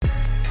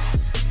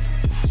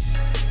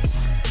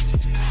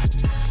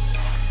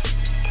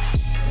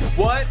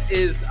What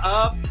is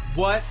up?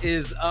 What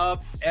is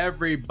up,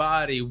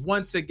 everybody?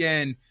 Once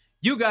again,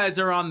 you guys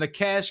are on the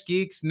Cash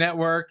Geeks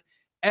Network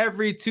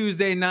every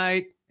Tuesday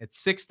night at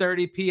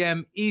 6:30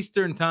 p.m.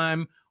 Eastern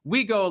Time.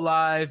 We go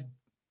live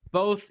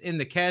both in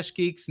the Cash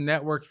Geeks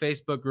Network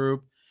Facebook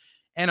group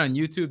and on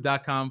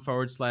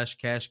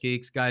youtube.com/Cash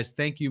Geeks. Guys,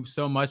 thank you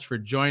so much for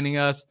joining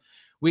us.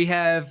 We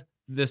have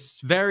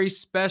this very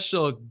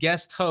special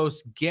guest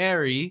host,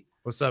 Gary.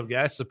 What's up,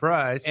 guys?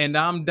 Surprise. And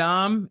I'm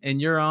Dom, and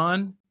you're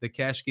on the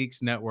Cash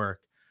Geeks Network.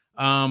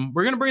 We're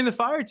going to bring the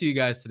fire to you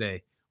guys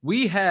today.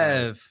 We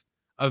have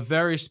a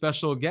very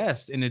special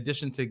guest. In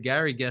addition to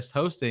Gary guest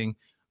hosting,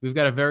 we've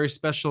got a very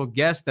special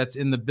guest that's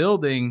in the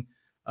building.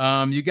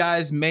 You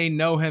guys may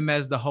know him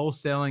as the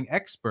wholesaling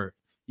expert.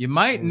 You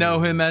might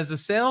know him as the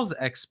sales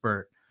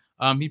expert.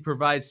 He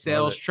provides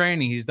sales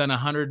training. He's done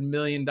 $100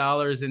 million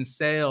in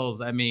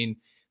sales. I mean,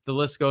 the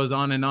list goes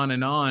on and on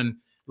and on.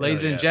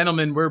 Ladies and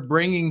gentlemen, we're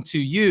bringing to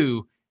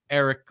you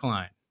Eric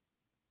CLINE.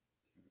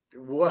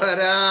 What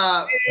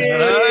up?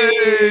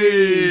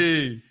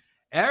 Hey!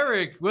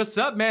 Eric, what's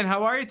up, man?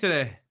 How are you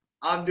today?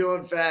 I'm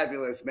doing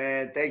fabulous,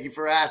 man. Thank you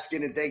for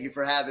asking and thank you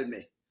for having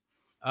me.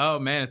 Oh,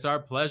 man, it's our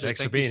pleasure. Thanks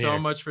Thank for you being so here.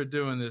 much for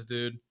doing this,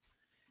 dude.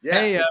 Yeah.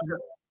 Hey,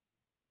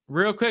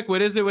 real quick,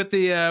 what is it with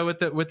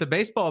the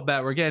baseball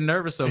bat? We're getting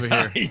nervous over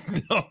here.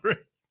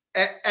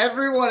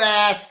 Everyone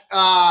asked.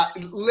 I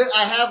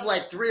have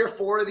like 3 or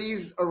 4 of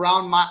these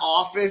around my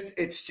office.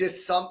 It's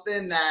just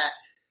something that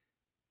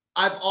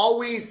I've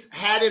always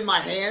had in my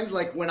hands.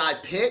 Like when I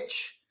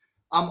pitch,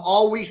 I'm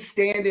always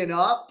standing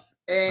up,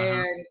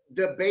 and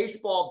the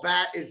baseball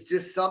bat is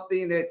just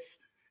something it's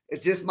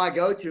just my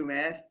go-to,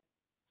 man.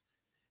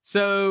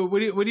 So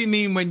what do you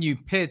mean when you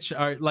pitch?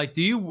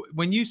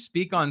 When you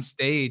speak on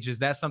stage, is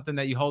that something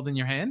that you hold in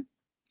your hand?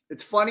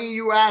 It's funny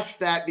you asked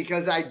that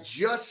because I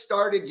just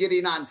started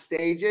getting on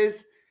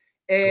stages,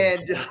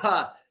 and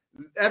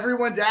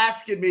everyone's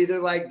asking me. They're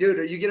like, "Dude,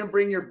 are you gonna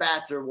bring your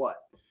bats or what?"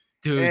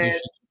 Dude, and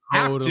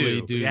you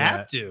totally do. You that.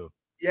 have to.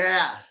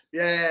 Yeah.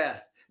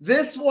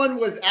 This one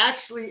was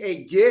actually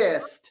a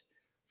gift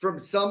from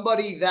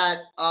somebody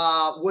that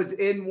was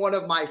in one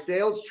of my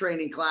sales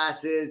training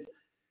classes.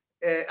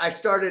 I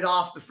started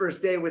off the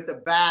first day with the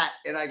bat,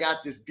 and I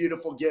got this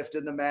beautiful gift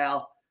in the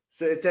mail.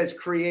 So it says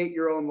create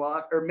your own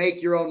luck or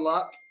make your own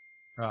luck.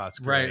 Oh, that's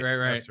great.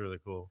 Right. That's really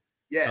cool.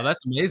 Yeah. Oh,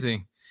 that's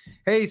amazing.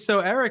 Hey, so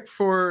Eric,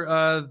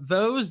 for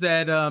those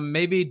that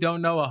maybe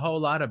don't know a whole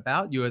lot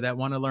about you or that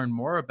want to learn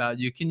more about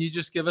you, can you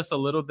just give us a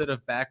little bit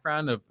of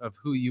background of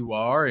who you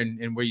are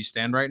and where you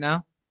stand right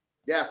now?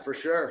 Yeah, for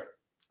sure.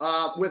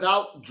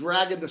 Without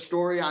dragging the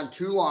story on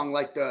too long,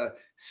 like the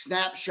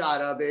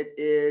snapshot of it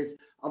is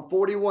I'm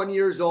 41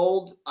 years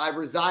old. I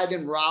reside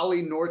in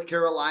Raleigh, North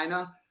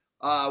Carolina,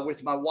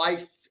 with my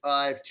wife.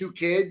 I have 2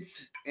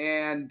 kids,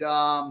 and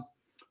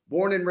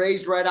born and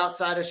raised right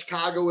outside of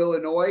Chicago,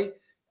 Illinois.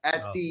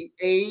 At the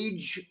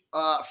age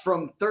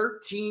from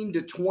 13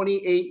 to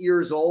 28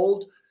 years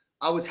old,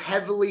 I was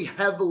heavily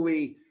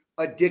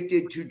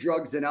addicted to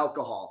drugs and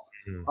alcohol.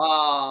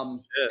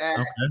 Wow.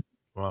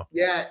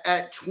 Yeah,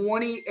 at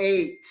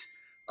 28,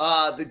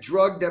 the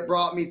drug that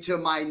brought me to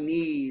my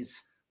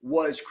knees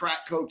was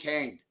crack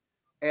cocaine.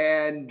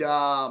 And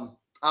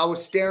I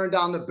was staring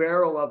down the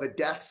barrel of a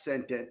death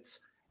sentence.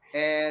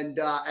 And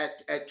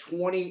at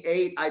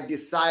 28, I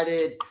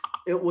decided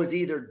it was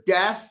either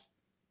death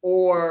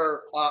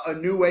or a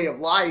new way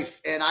of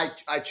life. And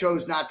I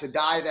chose not to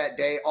die that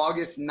day,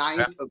 August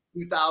 9th of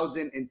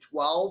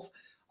 2012.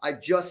 I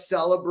just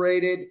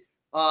celebrated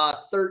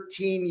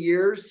 13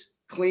 years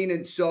clean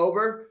and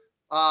sober,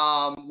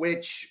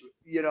 which,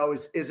 you know,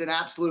 is an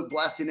absolute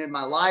blessing in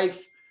my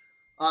life.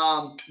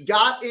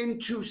 Got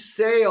into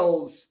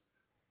sales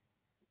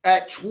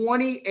at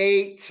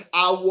 28.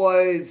 I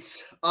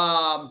was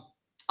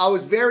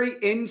very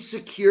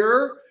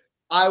insecure.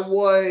 I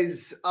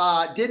was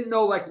didn't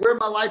know like where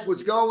my life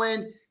was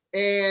going.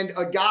 And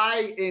a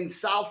guy in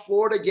South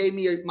Florida gave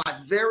me my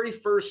very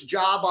first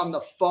job on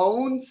the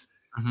phones,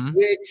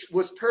 which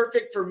was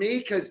perfect for me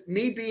because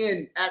me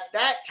being at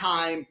that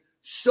time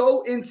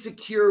so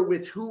insecure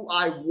with who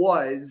I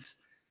was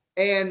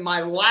and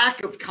my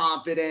lack of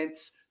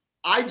confidence,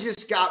 I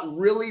just got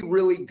really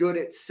good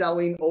at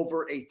selling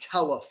over a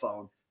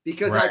telephone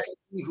because I could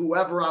be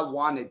whoever I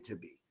wanted to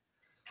be.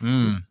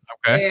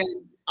 Okay. And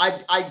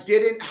I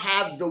didn't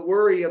have the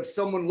worry of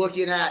someone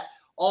looking at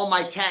all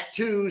my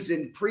tattoos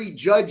and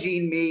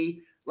prejudging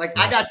me. Like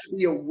I got to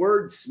be a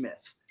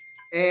wordsmith.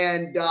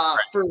 And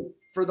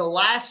for the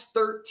last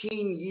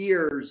 13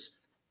 years,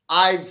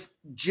 I've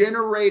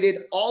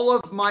generated all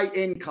of my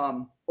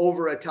income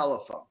over a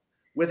telephone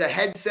with a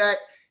headset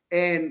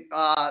and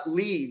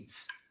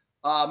leads.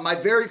 My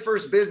very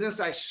first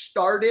business I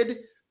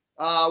started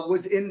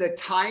was in the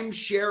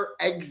timeshare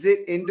exit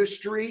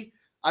industry.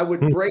 I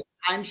would break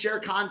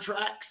timeshare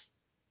contracts.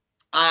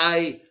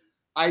 I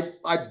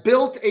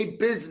built a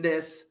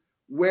business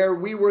where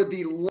we were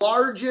the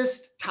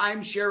largest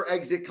timeshare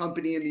exit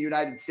company in the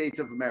United States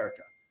of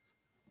America.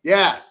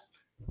 Yeah.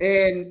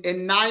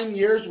 In 9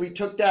 years, we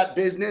took that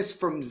business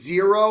from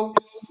zero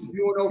to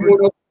doing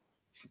over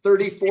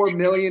 34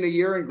 million a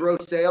year in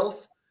gross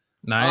sales.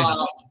 Nice.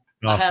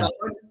 Awesome.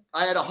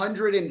 I had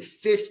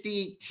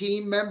 150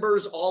 team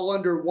members all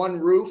under one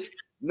roof.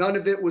 None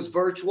of it was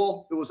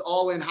virtual. It was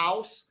all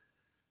in-house.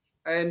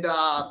 And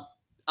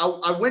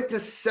I went to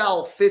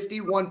sell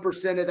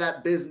 51% of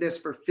that business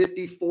for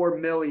 54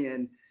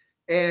 million.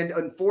 And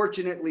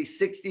unfortunately,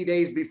 60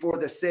 days before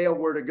the sale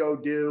were to go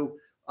due,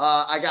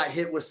 I got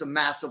hit with some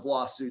massive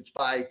lawsuits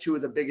by two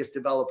of the biggest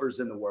developers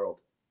in the world.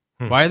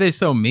 Why are they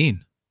so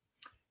mean?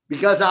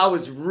 Because I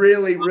was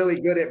really,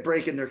 really good at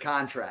breaking their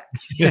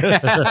contracts.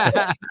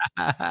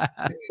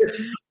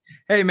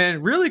 Hey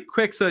man, really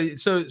quick. So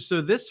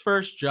this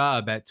first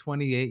job at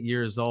 28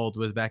 years old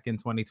was back in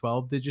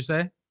 2012, did you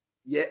say?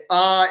 Yeah,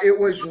 it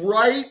was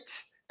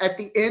right at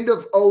the end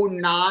of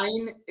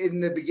 2009,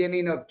 in the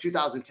beginning of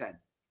 2010.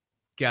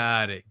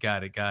 Got it.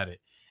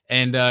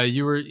 And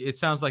it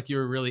sounds like you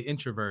were really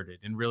introverted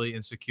and really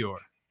insecure.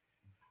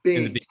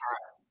 Big time.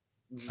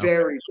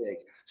 Very big.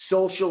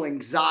 Social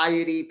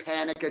anxiety,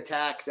 panic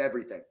attacks,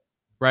 everything.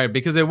 Right,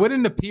 because it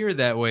wouldn't appear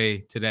that way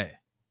today.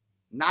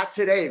 Not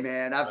today,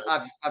 man.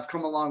 I've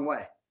come a long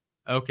way.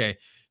 Okay.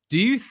 Do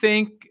you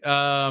think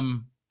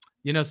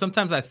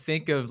sometimes I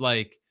think of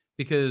like,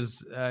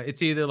 because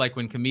it's either like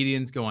when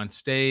comedians go on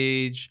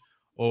stage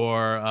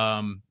or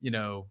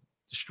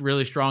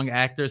really strong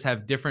actors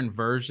have different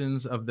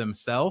versions of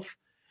themselves.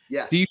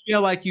 Yeah. Do you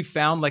feel like you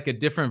found like a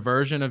different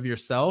version of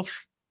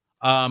yourself?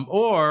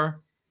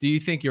 Or do you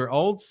think your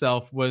old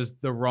self was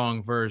the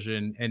wrong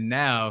version and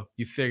now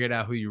you figured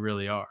out who you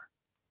really are?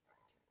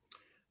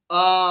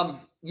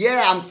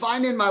 Yeah, I'm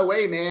finding my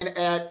way, man.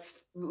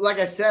 Like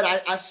I said,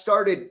 I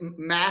started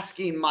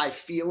masking my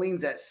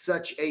feelings at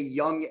such a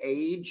young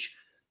age.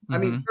 I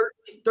mean,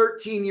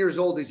 13 years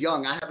old is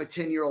young. I have a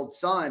 10-year-old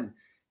son.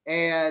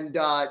 And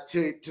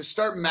to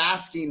start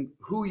masking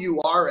who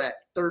you are at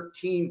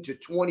 13 to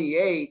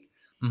 28,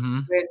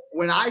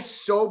 when I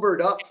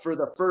sobered up for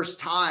the first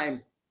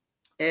time,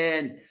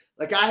 and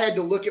like I had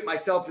to look at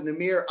myself in the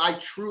mirror, I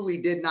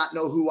truly did not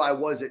know who I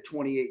was at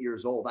 28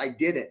 years old. I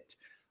didn't.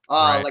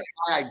 Like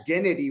my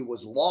identity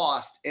was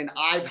lost, and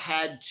I've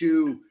had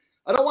to,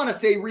 I don't want to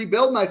say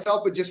rebuild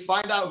myself, but just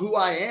find out who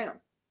I am.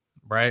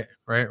 Right.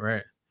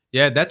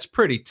 Yeah, that's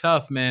pretty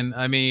tough, man.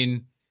 I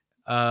mean,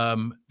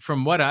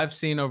 from what I've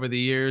seen over the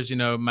years,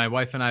 my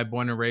wife and I,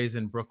 born and raised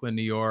in Brooklyn,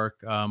 New York.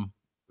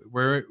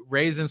 We're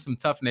raised in some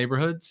tough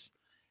neighborhoods.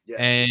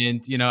 Yeah.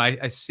 And,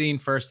 I seen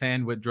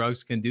firsthand what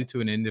drugs can do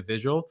to an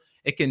individual.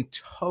 It can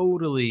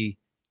totally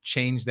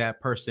change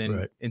that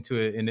person into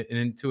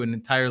an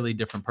entirely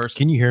different person.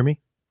 Can you hear me?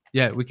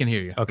 Yeah, we can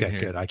hear you. Okay,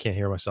 good. I can't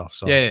hear myself.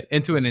 So yeah,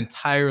 into an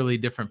entirely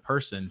different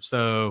person.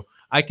 So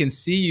I can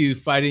see you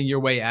fighting your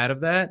way out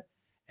of that.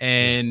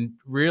 And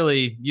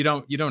really, you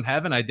don't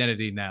have an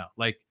identity now.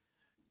 Like,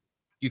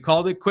 you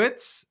called it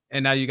quits,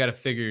 and now you got to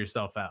figure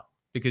yourself out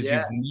because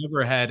you've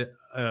never had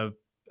a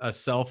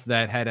self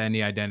that had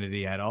any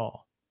identity at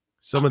all.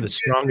 Some of the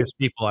strongest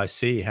people I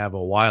see have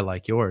a why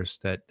like yours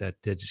that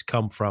just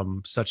come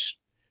from such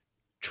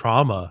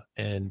trauma,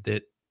 and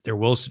that their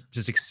will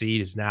to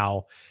succeed is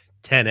now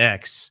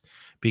 10x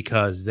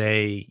because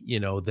they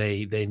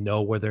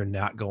know where they're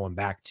not going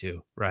back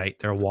to, right?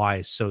 Their why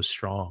is so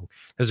strong.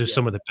 Those are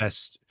some of the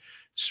best,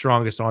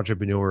 strongest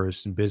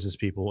entrepreneurs and business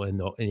people in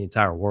the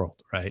entire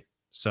world, right?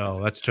 So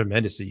that's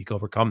tremendous that you can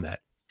overcome that.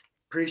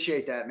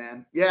 Appreciate that,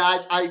 man.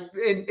 Yeah, and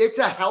it's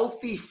a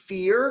healthy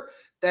fear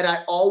that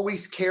I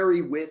always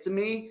carry with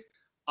me.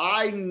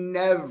 I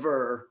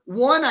never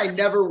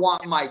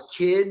want my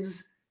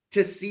kids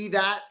to see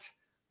that.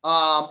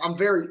 I'm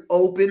very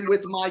open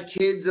with my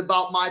kids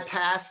about my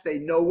past. They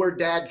know where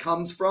dad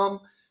comes from.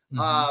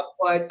 But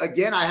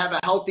again, I have a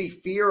healthy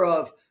fear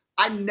of,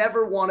 I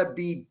never want to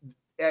be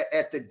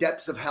at the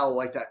depths of hell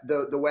like that,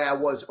 the way I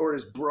was, or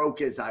as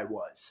broke as I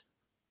was.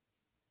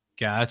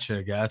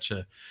 Gotcha.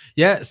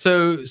 Yeah.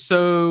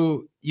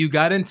 So you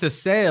got into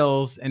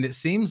sales, and it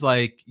seems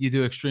like you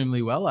do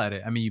extremely well at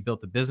it. I mean, you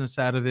built a business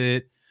out of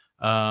it.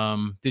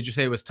 Did you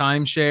say it was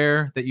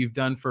timeshare that you've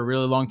done for a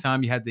really long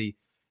time? You had the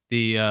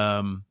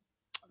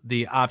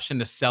option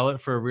to sell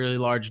it for a really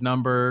large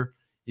number.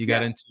 You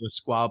got into a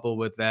squabble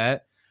with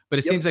that, but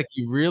it seems like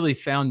you really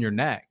found your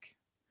neck.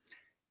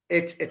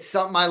 It's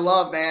something I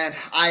love, man.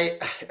 I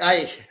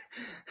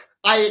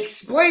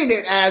explain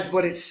it as,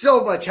 but it's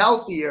so much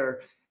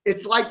healthier.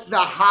 It's like the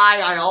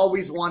high I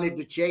always wanted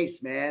to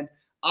chase, man.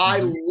 I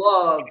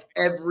love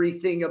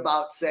everything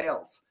about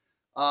sales.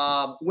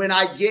 When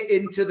I get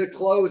into the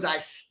close, I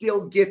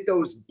still get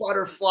those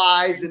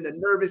butterflies and the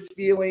nervous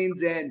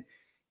feelings. And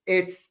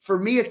for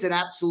me, it's an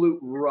absolute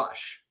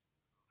rush.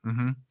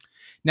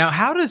 Now,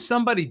 how does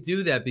somebody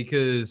do that?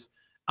 Because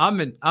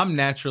I'm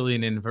naturally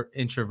an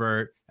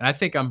introvert, and I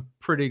think I'm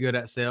pretty good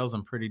at sales.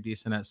 I'm pretty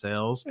decent at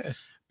sales.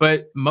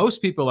 But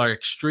most people are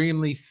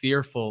extremely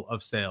fearful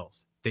of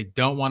sales. They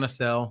don't want to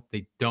sell.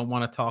 They don't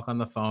want to talk on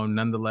the phone.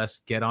 Nonetheless,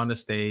 get on the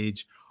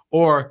stage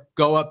or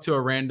go up to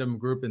a random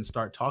group and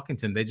start talking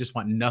to them. They just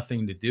want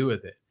nothing to do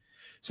with it.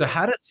 So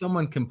how did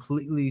someone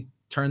completely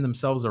turn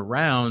themselves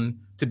around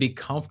to be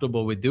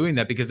comfortable with doing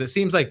that? Because it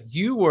seems like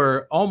you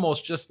were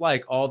almost just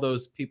like all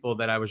those people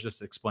that I was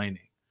just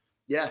explaining.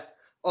 Yeah.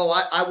 Oh,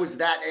 I was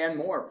that and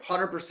more,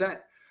 100%.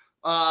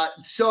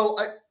 So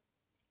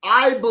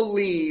I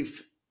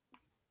believe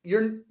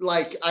you're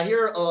like, I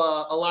hear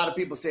a lot of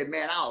people say,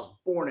 man, I was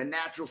born a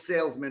natural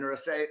salesman or a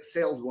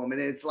saleswoman.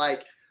 And it's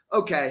like,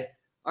 okay,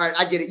 all right,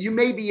 I get it. You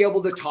may be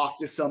able to talk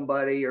to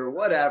somebody or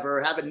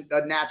whatever, have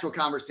a natural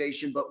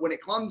conversation. But when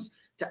it comes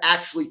to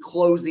actually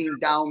closing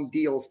down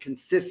deals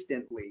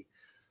consistently,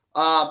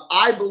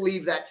 I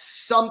believe that's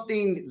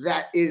something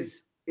that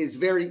is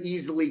very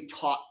easily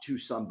taught to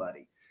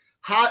somebody.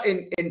 How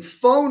and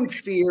phone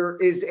fear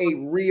is a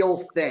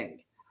real thing.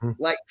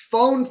 Like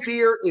phone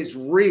fear is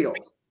real.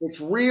 It's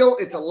real.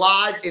 It's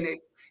alive, and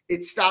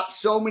it stops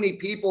so many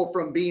people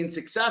from being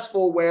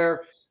successful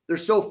where they're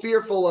so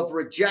fearful of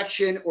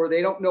rejection or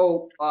they don't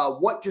know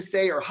what to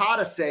say or how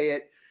to say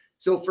it.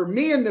 So for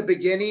me in the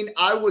beginning,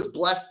 I was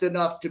blessed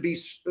enough to be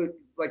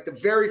like the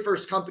very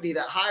first company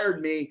that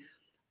hired me.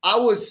 I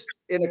was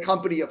in a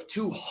company of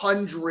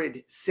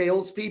 200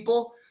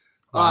 salespeople.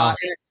 Wow.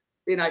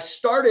 And I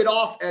started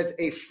off as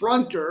a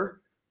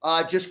fronter,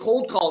 just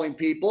cold calling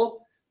people.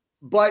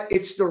 But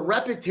it's the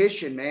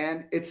repetition,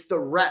 man. It's the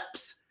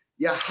reps.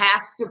 You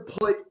have to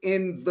put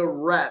in the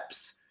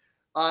reps.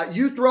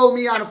 You throw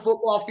me on a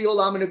football field,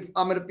 I'm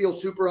gonna feel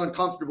super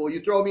uncomfortable.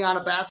 You throw me on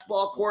a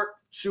basketball court,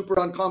 super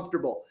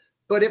uncomfortable.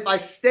 But if I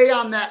stay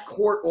on that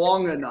court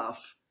long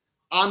enough,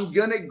 I'm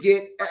gonna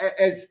get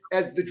as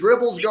the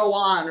dribbles go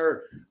on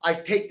or I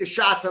take the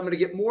shots, I'm gonna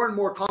get more and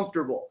more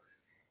comfortable.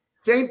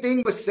 Same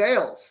thing with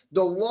sales.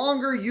 The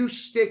longer you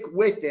stick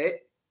with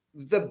it,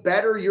 the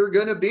better you're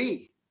gonna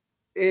be.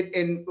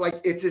 And like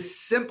it's as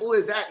simple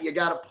as that. You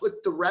got to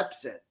put the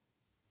reps in.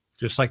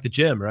 Just like the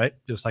gym, right?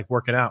 Just like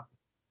working out.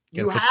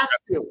 You have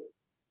to.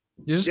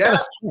 You just gotta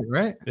start,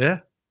 right? Yeah.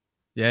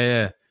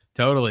 Yeah.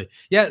 Totally.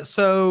 Yeah.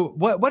 So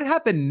what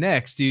happened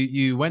next?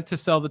 You went to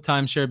sell the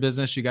timeshare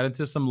business. You got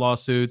into some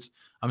lawsuits.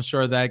 I'm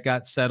sure that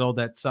got settled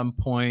at some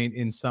point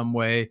in some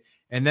way.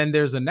 And then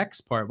there's the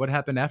next part. What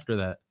happened after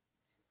that?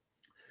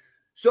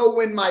 So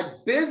when my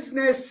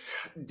business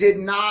when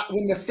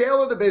the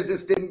sale of the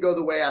business didn't go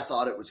the way I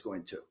thought it was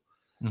going to,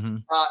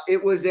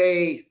 it was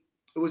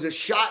a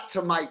shot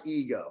to my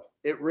ego.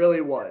 It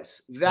really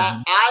was.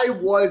 That I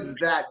was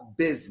that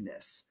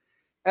business.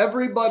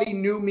 Everybody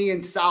knew me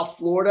in South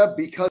Florida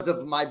because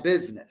of my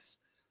business.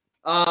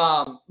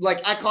 Like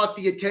I caught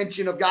the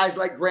attention of guys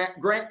like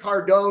Grant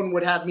Cardone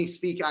would have me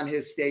speak on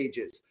his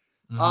stages.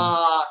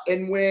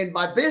 And when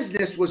my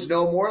business was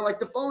no more, like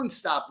the phone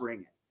stopped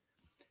ringing.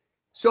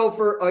 So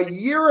for a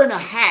year and a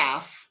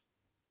half,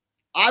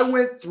 I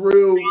went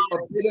through a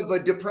bit of a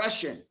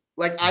depression.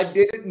 Like I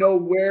didn't know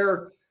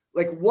where,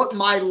 like what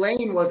my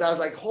lane was. I was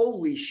like,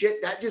 holy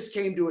shit, that just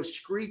came to a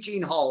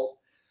screeching halt.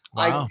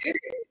 Wow.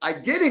 I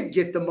didn't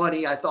get the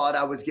money I thought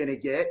I was going to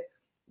get.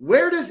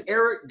 Where does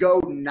Eric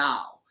go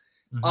now?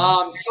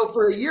 So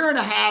for a year and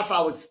a half, I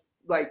was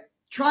like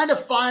trying to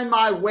find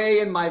my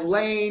way in my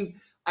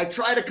lane. I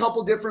tried a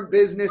couple different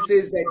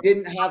businesses that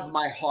didn't have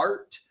my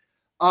heart.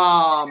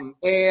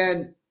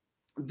 And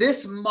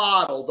this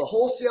model, the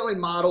wholesaling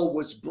model,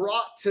 was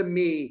brought to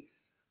me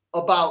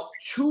about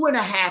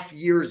 2.5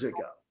 years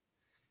ago.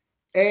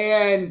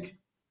 And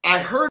I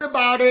heard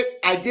about it.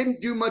 I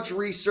didn't do much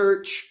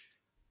research.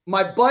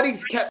 My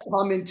buddies kept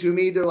coming to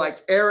me. They're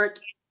like, Eric,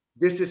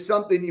 this is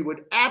something you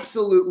would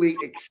absolutely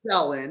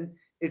excel in.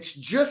 It's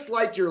just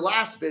like your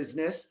last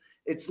business.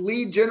 It's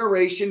lead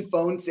generation,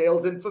 phone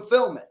sales, and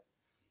fulfillment.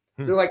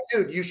 They're like,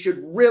 dude, you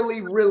should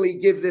really, really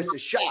give this a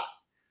shot.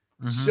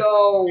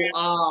 So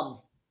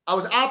I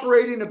was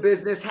operating a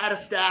business, had a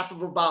staff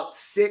of about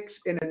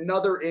 6 in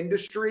another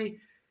industry.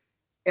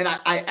 And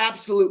I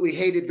absolutely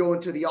hated going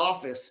to the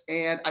office.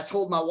 And I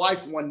told my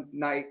wife one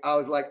night, I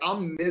was like,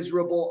 I'm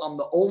miserable. I'm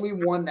the only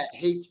one that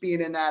hates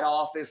being in that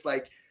office.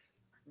 Like,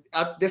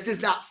 this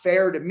is not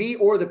fair to me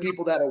or the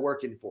people that are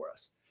working for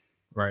us.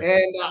 Right.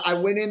 And I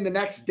went in the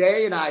next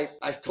day and I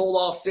told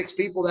all 6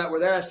 people that were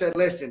there, I said,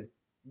 listen,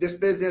 this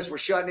business, we're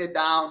shutting it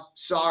down.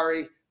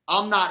 Sorry.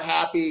 I'm not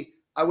happy.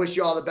 I wish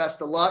you all the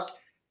best of luck.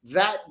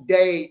 That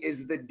day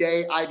is the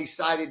day I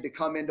decided to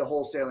come into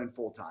wholesaling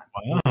full time.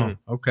 Wow.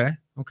 Okay.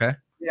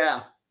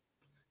 Yeah.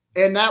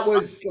 And that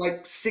was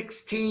like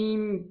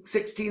 16,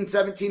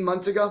 17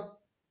 months ago.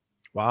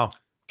 Wow.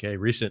 Okay.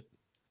 Recent.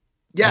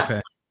 Yeah.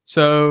 Okay.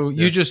 So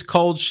you just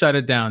cold shut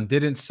it down,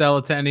 didn't sell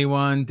it to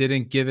anyone,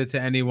 didn't give it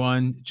to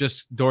anyone,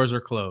 just doors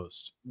are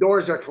closed.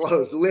 Doors are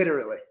closed,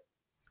 literally.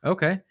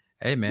 Okay.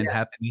 Hey man,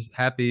 Yeah.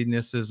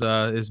 happiness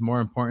is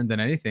more important than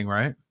anything,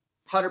 right?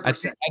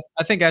 100%.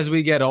 I think as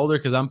we get older,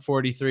 because I'm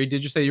 43.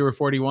 Did you say you were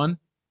 41?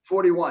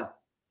 41.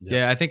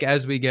 Yeah, I think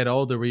as we get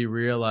older, we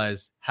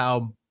realize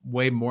how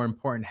way more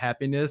important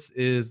happiness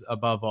is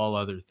above all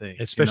other things.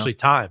 Especially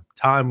time.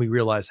 Time, we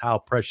realize how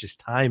precious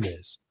time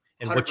is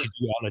and 100%. what you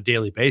do on a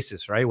daily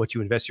basis, right? What you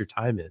invest your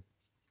time in.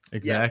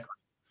 Exactly.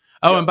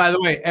 Oh, Yep. and by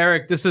the way,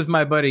 Eric, this is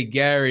my buddy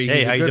Gary. Hey,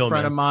 He's how a you good doing,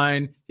 friend man? of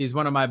mine. He's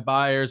one of my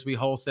buyers. We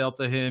wholesale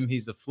to him.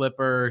 He's a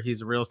flipper.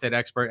 He's a real estate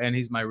expert, and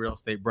he's my real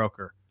estate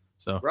broker.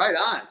 So, Right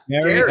on.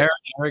 Gary,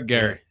 Gary.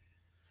 Gary.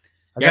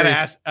 I gotta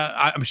Gary's-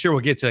 ask. I'm sure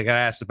we'll get to. I gotta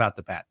ask about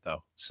the bat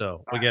though.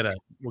 So we'll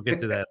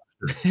get to that.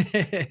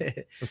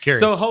 I'm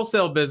curious. So,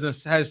 wholesale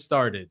business has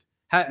started.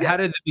 How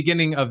did the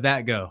beginning of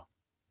that go?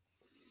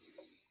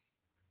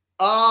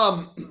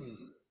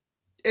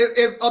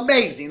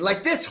 Amazing.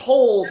 Like this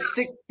whole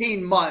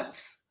 16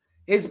 months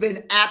has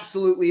been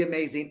absolutely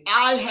amazing.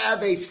 I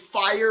have a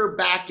fire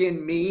back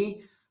in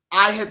me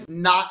I have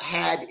not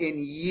had in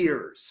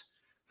years,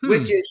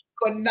 which is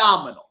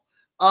phenomenal.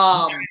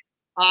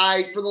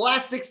 For the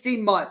last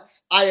 16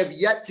 months, I have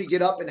yet to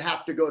get up and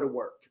have to go to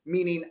work,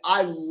 meaning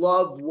I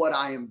love what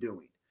I am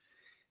doing.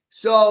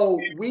 So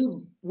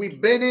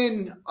we've been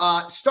in,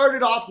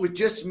 started off with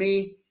just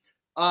me.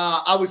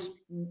 I was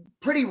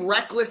pretty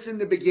reckless in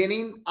the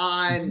beginning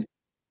on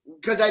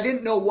because I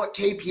didn't know what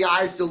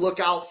KPIs to look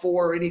out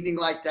for or anything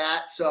like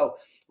that. So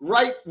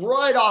right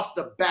off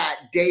the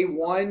bat, day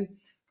one,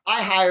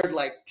 I hired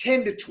like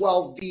 10 to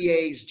 12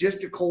 VAs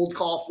just to cold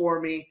call for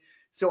me.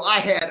 So I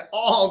had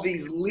all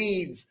these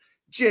leads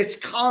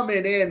just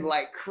coming in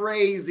like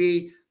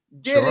crazy.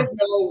 Didn't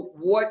know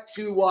what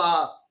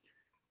to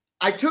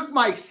I took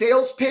my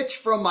sales pitch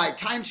from my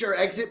timeshare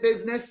exit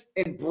business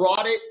and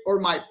brought it, or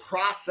my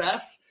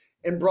process,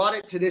 and brought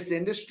it to this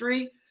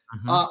industry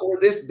or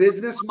this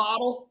business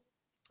model.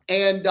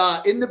 And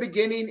in the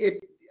beginning,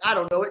 I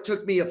don't know, it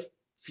took me a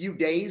few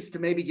days to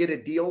maybe get a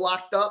deal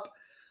locked up.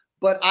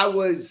 But I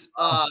was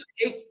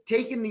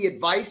taking the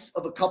advice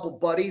of a couple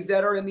buddies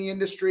that are in the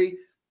industry.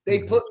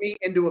 They put me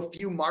into a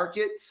few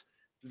markets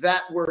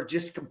that were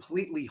just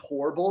completely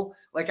horrible.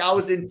 Like I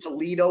was in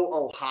Toledo,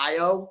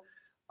 Ohio.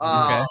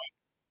 Okay.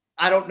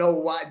 I don't know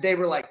why they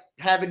were like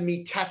having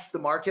me test the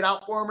market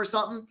out for them or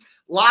something.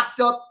 Locked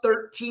up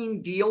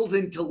 13 deals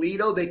in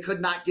Toledo. They could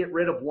not get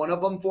rid of one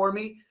of them for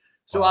me.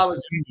 So I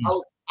was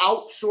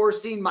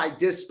outsourcing my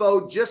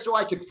dispo just so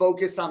I could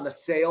focus on the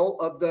sale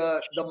of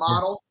the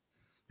model.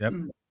 Yep.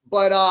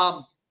 But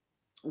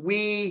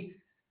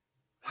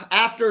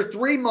after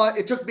 3 months,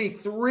 it took me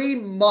 3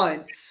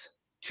 months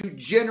to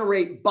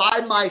generate by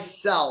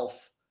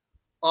myself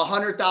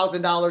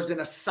 $100,000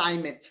 in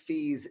assignment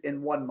fees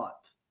in 1 month.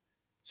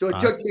 So it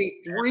took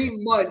me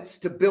 3 months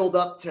to build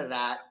up to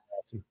that.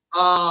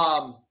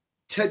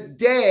 To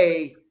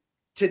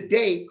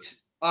date,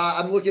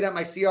 I'm looking at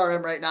my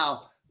CRM right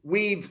now.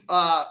 We've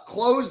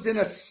closed on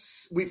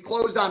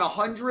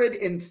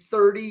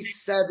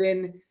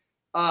 137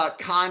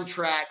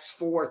 contracts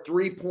for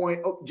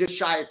just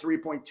shy of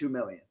 3.2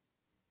 million.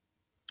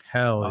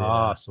 Hell yeah.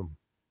 Awesome.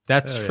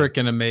 That's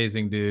freaking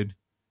amazing, dude.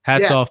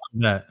 Hats off to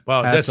that.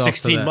 Wow, Hats that's off to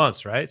 16 that.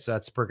 months, right? So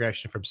that's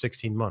progression from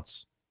 16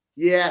 months.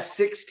 Yeah,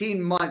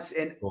 16 months.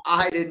 And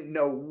I didn't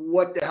know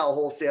what the hell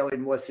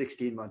wholesaling was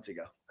 16 months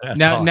ago. That's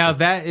Now,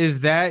 awesome. is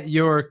that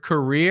your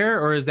career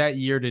or is that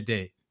year to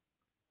date?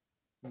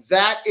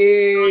 That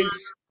is,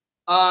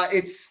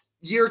 it's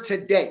year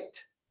to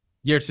date.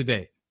 Year to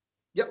date.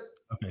 Yep.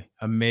 Okay.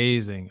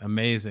 Amazing.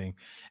 Amazing.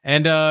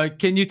 And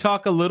can you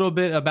talk a little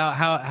bit about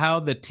how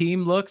the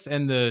team looks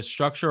and the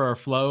structure or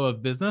flow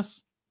of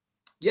business?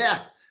 Yeah.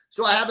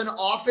 So I have an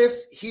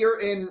office here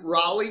in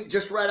Raleigh,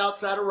 just right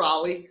outside of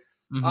Raleigh.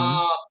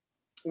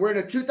 We're in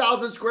a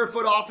 2,000 square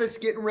foot office,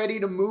 getting ready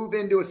to move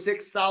into a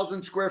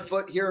 6,000 square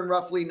foot here in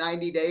roughly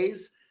 90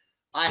 days.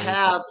 I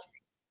have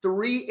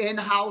 3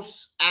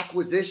 in-house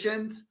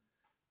acquisitions,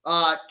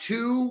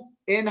 2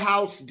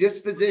 in-house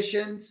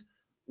dispositions,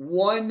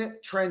 1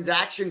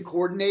 transaction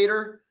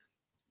coordinator,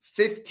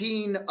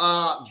 15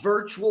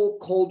 virtual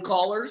cold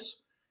callers,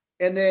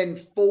 and then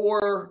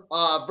 4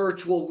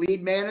 virtual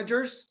lead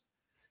managers.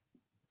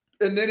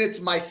 And then it's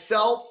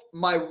myself,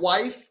 my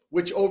wife,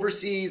 which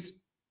oversees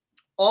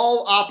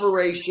all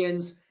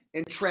operations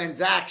and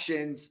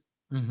transactions.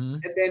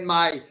 And then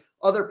my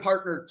other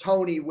partner,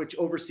 Tony, which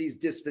oversees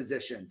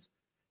dispositions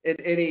and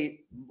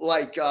any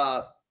like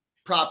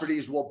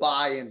properties we'll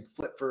buy and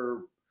flip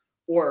for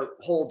or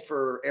hold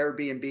for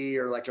Airbnb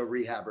or like a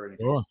rehab or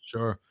anything.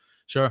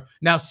 Sure.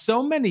 Now,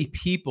 so many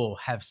people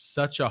have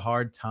such a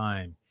hard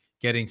time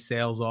getting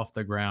sales off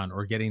the ground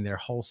or getting their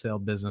wholesale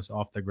business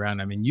off the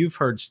ground. I mean, you've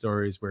heard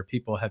stories where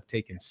people have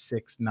taken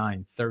 6,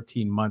 9,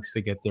 13 months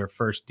to get their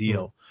first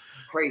deal.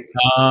 Crazy.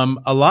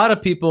 A lot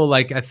of people,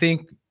 like, I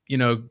think,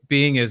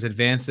 being as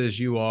advanced as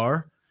you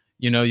are,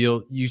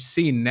 you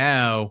see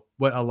now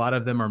what a lot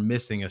of them are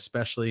missing,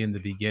 especially in the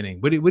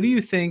beginning. What do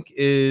you think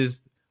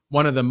is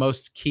one of the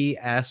most key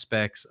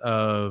aspects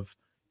of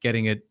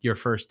getting your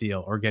first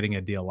deal or getting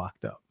a deal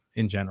locked up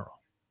in general?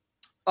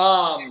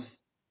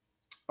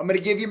 I'm going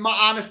to give you my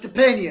honest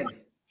opinion.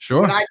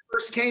 Sure. When I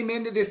first came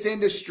into this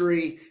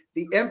industry,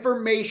 the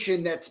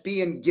information that's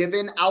being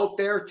given out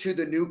there to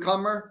the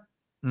newcomer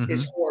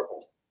is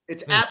horrible.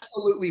 It's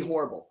absolutely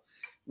horrible.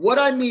 What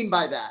I mean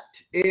by that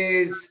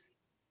is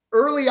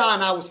early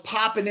on, I was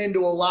popping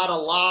into a lot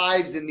of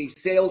lives and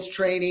these sales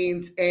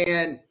trainings,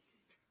 and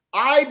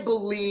I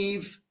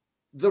believe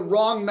the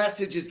wrong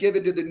message is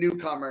given to the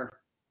newcomer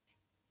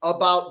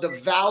about the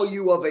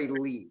value of a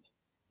lead.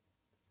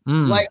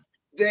 Like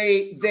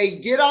they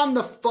get on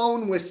the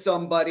phone with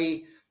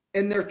somebody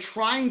and they're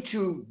trying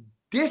to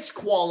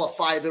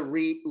disqualify the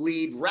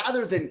lead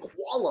rather than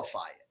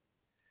qualify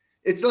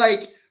it. It's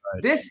like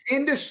this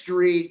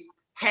industry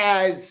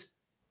has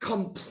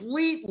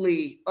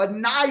completely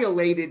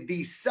annihilated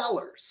these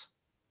sellers.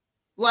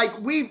 Like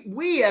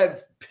we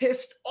have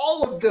pissed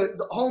all of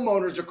the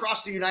homeowners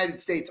across the United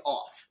States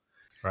off.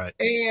 Right.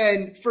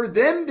 And for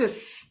them to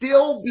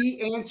still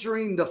be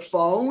answering the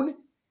phone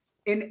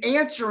and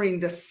answering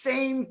the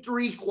same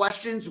 3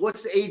 questions: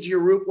 what's the age of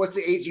your roof, what's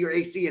the age of your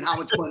AC, and how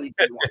much money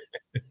do you want?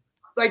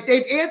 Like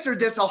they've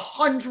answered this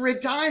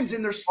 100 times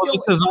and they're still.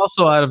 Well, this is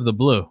also out of the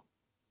blue.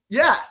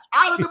 Yeah,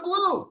 out of the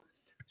blue.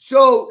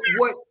 So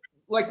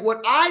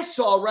what I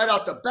saw right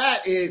out the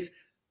bat is,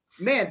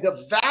 man,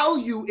 the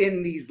value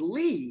in these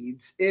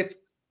leads, if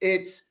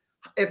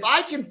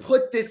I can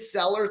put this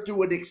seller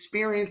through an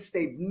experience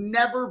they've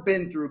never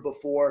been through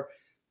before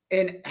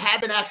and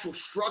have an actual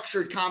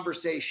structured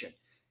conversation,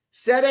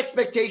 set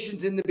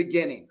expectations in the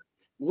beginning,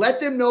 let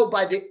them know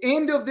by the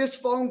end of this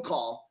phone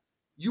call,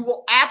 you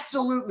will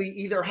absolutely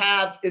either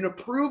have an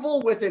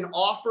approval with an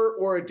offer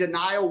or a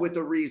denial with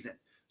a reason.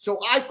 So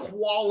I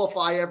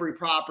qualify every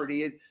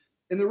property.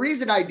 And the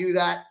reason I do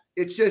that,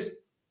 it's just,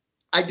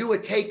 I do a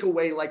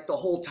takeaway like the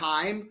whole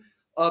time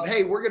of,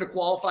 hey, we're going to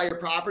qualify your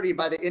property. And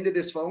by the end of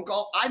this phone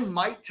call, I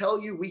might tell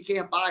you we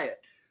can't buy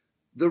it.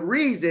 The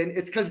reason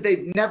is because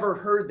they've never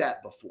heard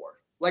that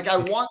before. Like I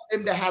want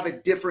them to have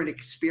a different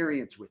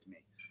experience with me.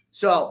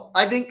 So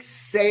I think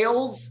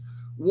sales,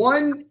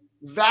 one,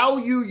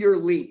 value your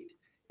lead.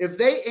 If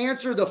they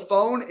answer the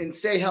phone and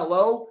say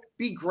hello,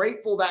 be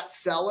grateful that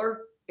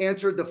seller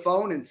answered the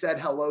phone and said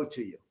hello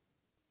to you.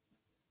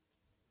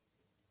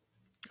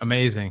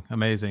 Amazing.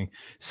 Amazing.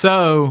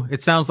 So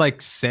it sounds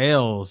like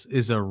sales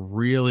is a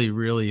really,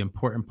 really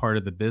important part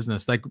of the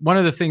business. Like one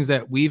of the things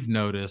that we've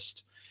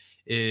noticed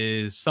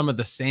is some of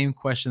the same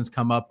questions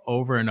come up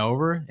over and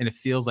over, and it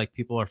feels like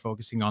people are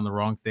focusing on the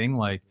wrong thing.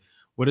 Like,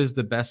 what is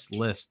the best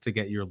list to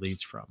get your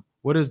leads from?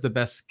 What is the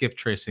best skip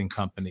tracing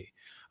company?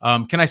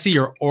 Can I see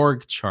your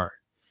org chart?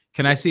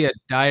 Can I see a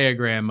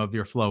diagram of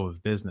your flow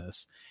of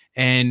business?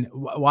 And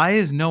why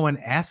is no one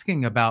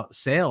asking about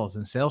sales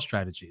and sales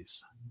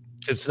strategies?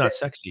 It's not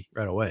sexy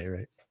right away,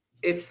 right?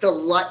 It's the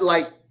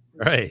like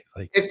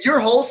if you're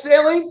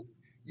wholesaling,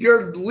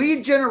 your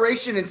lead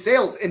generation and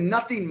sales and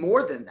nothing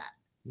more than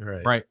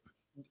that. Right.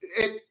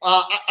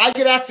 I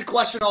get asked the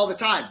question all the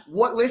time: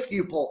 what list do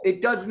you pull?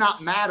 It does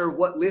not matter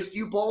what list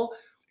you pull.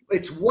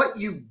 It's what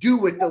you do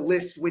with the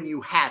list when you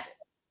have it.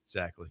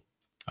 Exactly.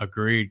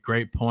 Agreed.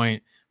 Great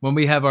point. When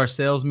we have our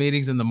sales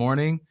meetings in the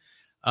morning,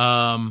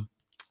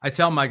 I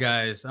tell my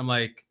guys, I'm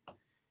like,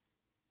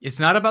 it's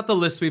not about the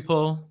list we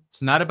pull.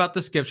 It's not about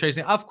the skip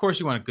tracing. Of course,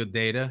 you want good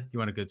data. You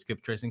want a good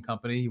skip tracing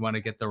company. You want to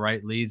get the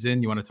right leads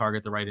in. You want to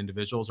target the right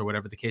individuals or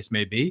whatever the case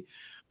may be.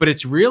 But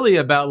it's really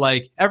about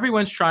like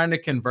everyone's trying to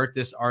convert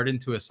this art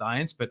into a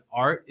science, but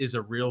art is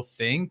a real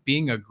thing.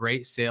 Being a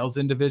great sales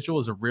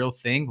individual is a real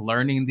thing.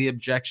 Learning the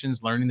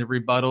objections, learning the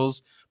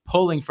rebuttals,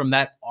 pulling from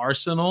that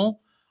arsenal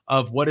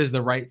of what is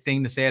the right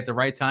thing to say at the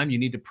right time. You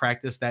need to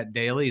practice that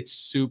daily. It's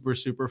super,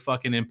 super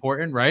fucking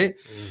important, right?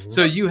 Mm-hmm.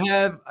 So you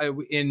have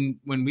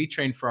when we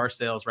train for our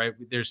sales, right?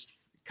 There's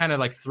kind of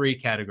like 3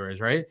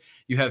 categories, right?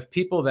 You have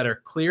people that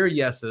are clear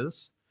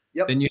yeses.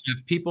 Yep. Then you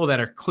have people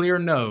that are clear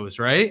no's,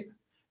 right?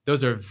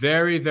 Those are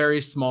very,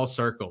 very small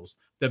circles.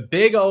 The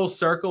big old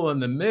circle in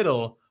the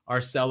middle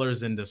are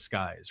sellers in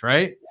disguise,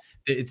 right?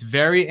 It's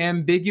very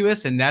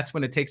ambiguous, and that's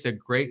when it takes a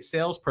great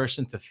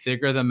salesperson to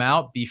figure them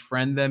out,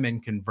 befriend them,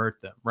 and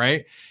convert them,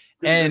 right?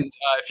 And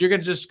if you're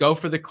going to just go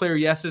for the clear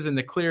yeses and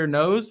the clear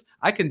no's,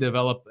 I can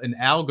develop an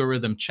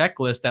algorithm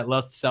checklist that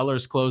lets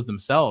sellers close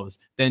themselves.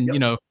 Then, you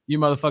know, you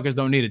motherfuckers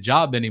don't need a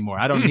job anymore.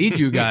 I don't need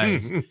you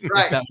guys. Right.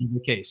 If that was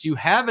the case. You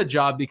have a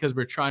job because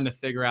we're trying to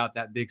figure out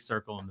that big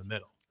circle in the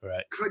middle.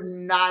 Right. Could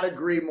not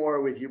agree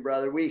more with you,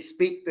 brother. We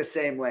speak the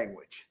same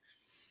language.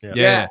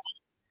 Yeah.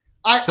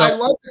 I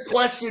love the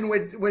question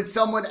when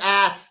someone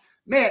asks,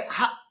 man,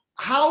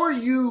 how are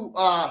you,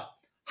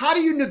 how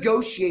do you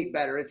negotiate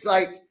better? It's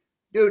like,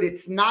 dude,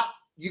 it's not,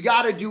 you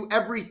got to do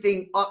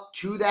everything up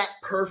to that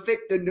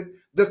perfect.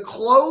 The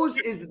close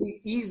is the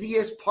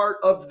easiest part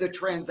of the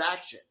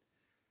transaction.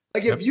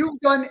 Like if you've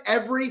done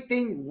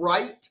everything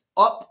right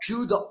up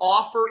to the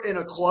offer in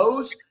a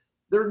close,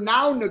 they're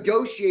now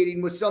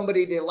negotiating with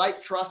somebody they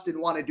like, trust, and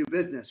want to do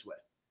business with.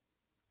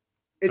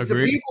 It's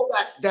Agreed. The people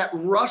that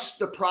rush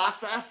the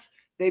process.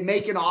 They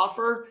make an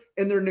offer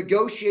and they're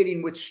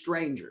negotiating with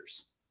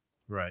strangers.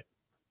 Right.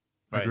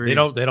 Right. Agreed.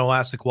 They don't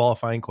ask the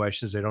qualifying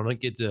questions. They don't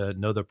get to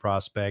know the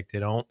prospect. They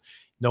don't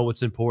know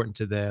what's important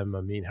to them.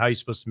 I mean, how are you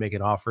supposed to make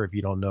an offer if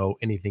you don't know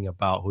anything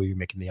about who you're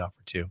making the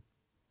offer to?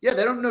 Yeah,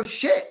 they don't know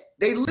shit.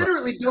 They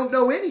literally don't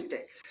know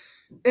anything.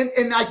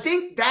 And I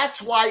think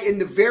that's why in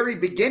the very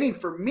beginning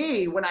for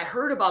me, when I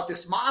heard about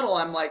this model,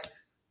 I'm like,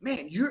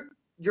 man,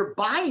 you're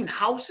buying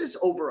houses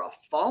over a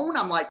phone?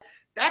 I'm like,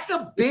 That's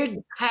a big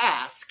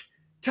task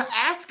to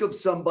ask of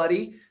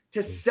somebody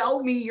to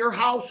sell me your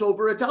house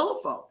over a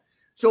telephone.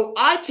 So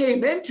I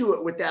came into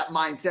it with that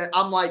mindset.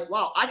 I'm like,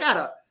 wow, I got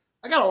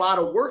a lot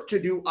of work to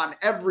do on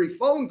every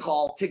phone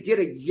call to get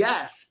a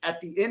yes at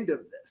the end of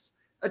this.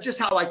 That's just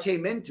how I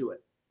came into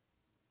it.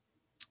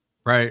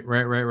 Right.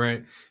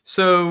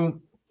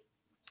 So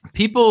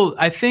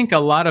I think a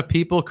lot of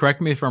people,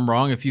 correct me if I'm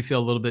wrong, if you feel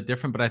a little bit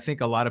different, but I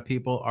think a lot of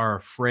people are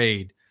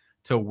afraid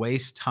to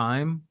waste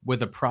time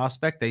with a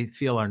prospect they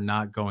feel are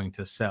not going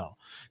to sell.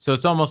 So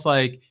it's almost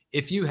like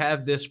if you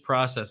have this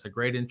process, a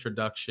great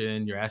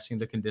introduction, you're asking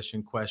the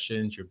condition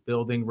questions, you're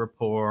building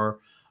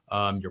rapport,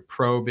 you're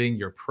probing,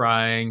 you're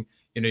prying,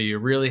 you're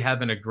really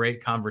having a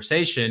great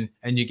conversation,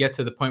 and you get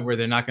to the point where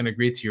they're not going to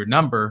agree to your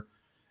number.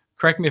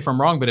 Correct me if I'm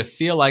wrong, but I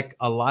feel like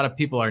a lot of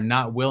people are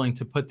not willing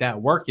to put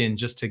that work in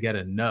just to get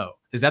a no.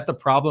 Is that the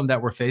problem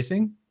that we're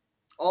facing?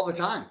 All the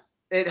time.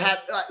 It had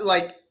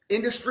like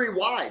industry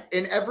wide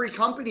in every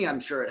company.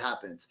 I'm sure it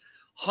happens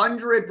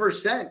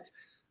 100%.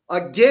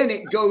 Again,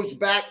 it goes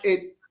back.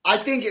 I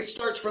think it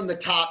starts from the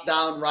top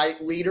down,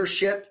 right?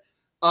 Leadership.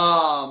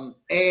 And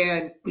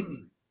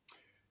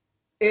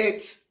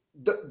it's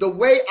the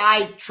way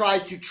I try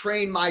to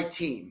train my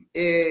team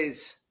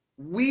is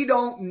we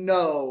don't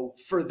know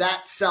for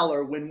that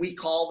seller when we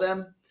call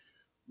them,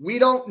 we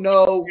don't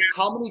know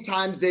how many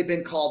times they've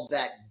been called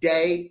that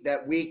day,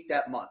 that week,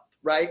 that month,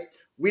 right?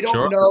 We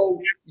don't know.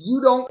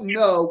 You don't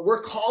know.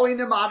 We're calling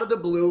them out of the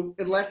blue,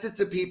 unless it's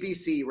a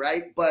PPC,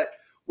 right? But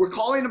we're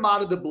calling them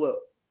out of the blue.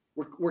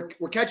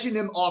 We're catching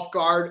them off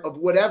guard of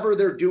whatever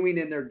they're doing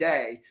in their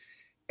day.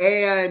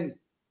 And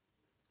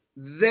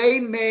they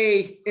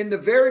may, in the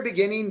very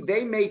beginning,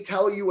 they may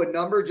tell you a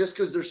number just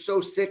because they're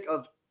so sick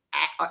of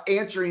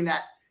answering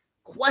that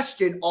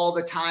question all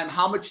the time.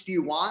 How much do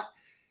you want?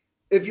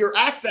 If you're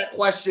asked that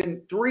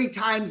question 3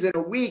 times in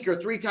a week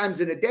or 3 times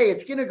in a day,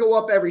 it's going to go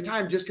up every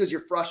time just because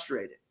you're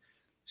frustrated.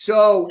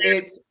 So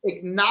it's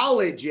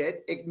acknowledge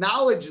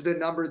the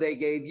number they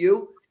gave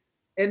you,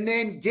 and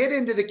then get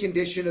into the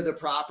condition of the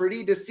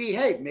property to see,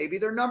 hey, maybe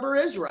their number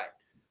is right.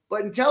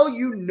 But until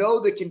you know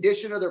the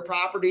condition of their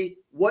property,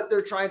 what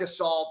they're trying to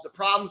solve, the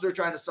problems they're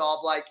trying to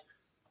solve, like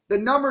the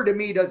number to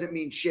me doesn't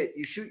mean shit.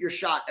 You shoot your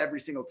shot every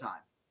single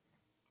time.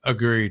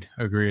 Agreed.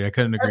 I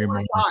couldn't agree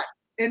more.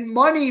 And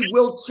money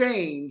will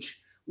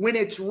change when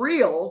it's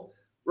real,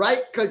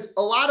 right? Because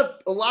a lot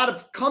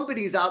of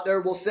companies out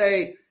there will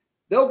say,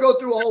 they'll go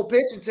through a whole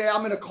pitch and say, I'm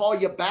going to call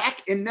you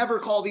back, and never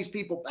call these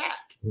people back.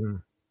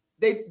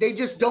 They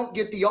just don't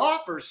get the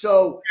offer.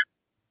 So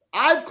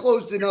I've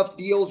closed enough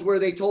deals where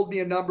they told me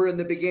a number in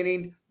the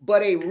beginning,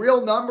 but a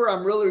real number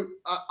I'm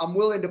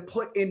willing to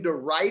put into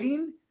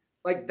writing.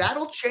 Like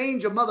that'll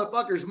change a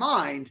motherfucker's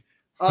mind.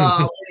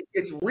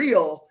 It's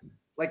real.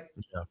 Like,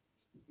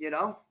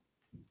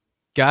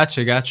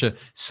 Gotcha.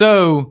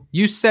 So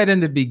you said in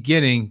the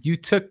beginning, you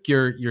took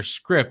your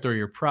script or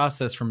your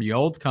process from your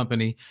old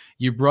company,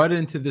 you brought it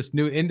into this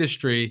new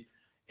industry,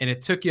 and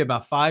it took you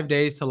about 5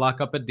 days to lock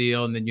up a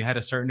deal, and then you had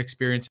a certain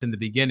experience in the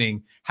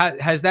beginning.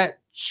 Has that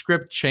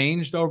script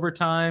changed over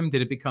time?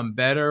 Did it become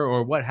better,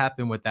 or what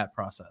happened with that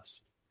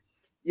process?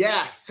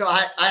 Yeah, so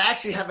I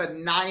actually have a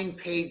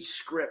 9-page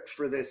script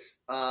for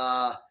this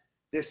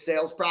this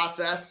sales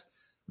process.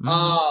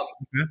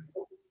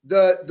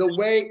 The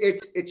way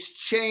it's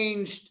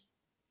changed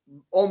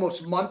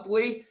almost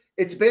monthly.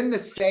 It's been the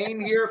same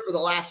here for the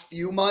last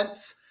few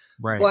months,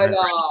 but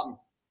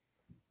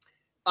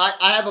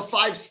I have a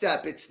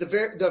 5-step. It's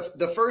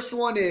the first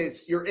one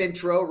is your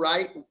intro,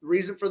 right?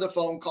 Reason for the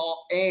phone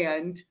call,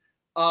 and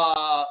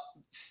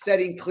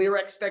setting clear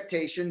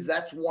expectations.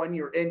 That's one,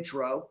 your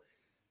intro.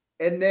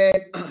 And then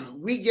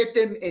we get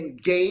them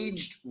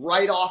engaged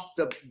right off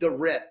the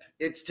rip.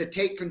 It's to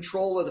take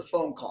control of the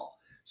phone call.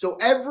 So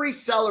every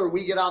seller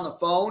we get on the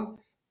phone,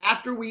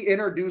 after we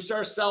introduce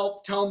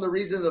ourselves, tell them the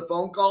reason of the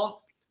phone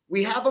call,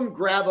 we have them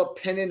grab a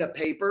pen and a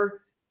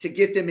paper to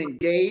get them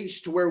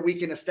engaged to where we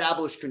can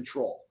establish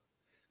control.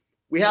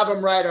 We have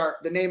them write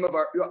the name of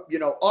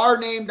our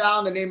name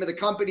down, the name of the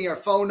company, our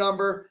phone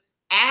number.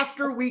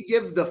 After we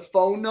give the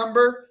phone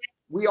number,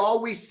 we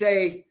always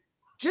say,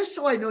 just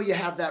so I know you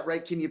have that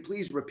right, can you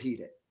please repeat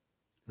it?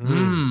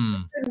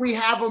 And we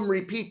have them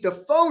repeat the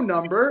phone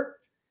number.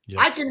 Yep.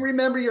 I can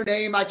remember your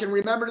name. I can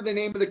remember the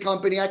name of the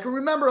company. I can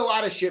remember a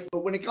lot of shit.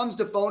 But when it comes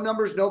to phone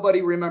numbers,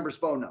 nobody remembers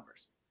phone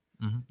numbers.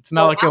 It's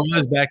not like it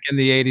was back in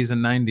the 80s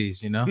and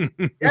 90s,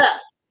 Yeah.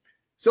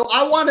 So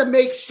I want to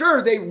make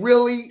sure they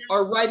really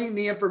are writing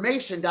the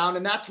information down.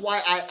 And that's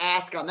why I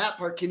ask on that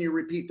part, can you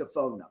repeat the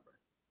phone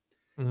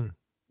number?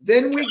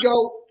 Then we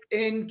go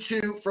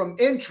from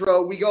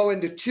intro, we go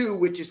into 2,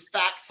 which is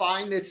fact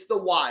find. It's the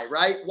why,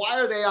 right? Why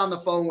are they on the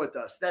phone with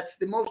us? That's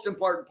the most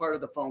important part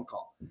of the phone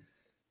call.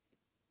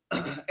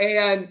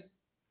 And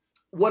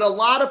what a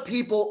lot of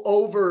people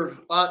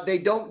they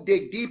don't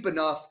dig deep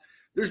enough.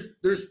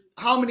 There's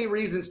how many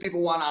reasons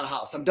people want out of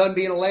house. I'm done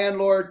being a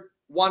landlord,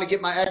 want to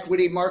get my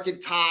equity,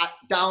 market's hot,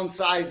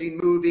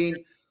 downsizing, moving.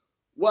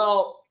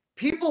 Well,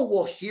 people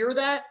will hear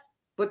that,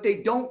 but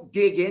they don't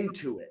dig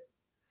into it.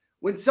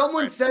 When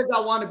someone says, I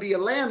want to be a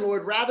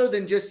landlord, rather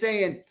than just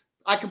saying,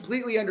 I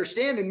completely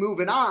understand and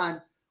moving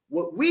on,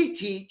 what we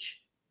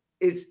teach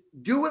is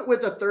do it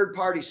with a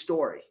third-party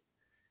story.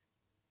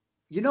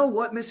 You know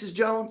what, Mrs.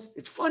 Jones?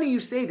 It's funny you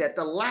say that.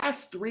 The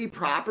last 3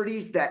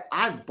 properties that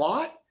I've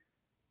bought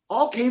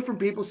all came from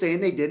people saying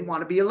they didn't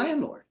want to be a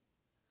landlord.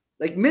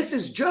 Like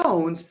Mrs.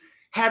 Jones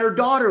had her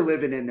daughter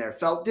living in there,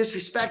 felt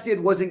disrespected,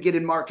 wasn't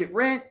getting market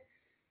rent.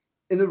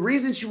 And the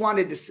reason she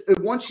wanted to,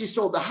 once she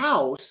sold the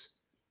house,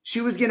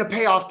 she was going to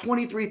pay off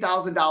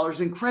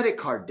 $23,000 in credit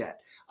card debt.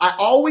 I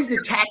always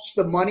attach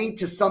the money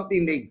to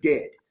something they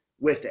did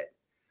with it.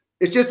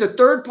 It's just a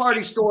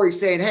third-party story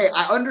saying, hey,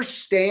 I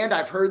understand.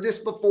 I've heard this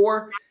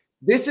before.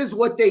 This is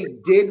what they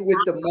did with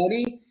the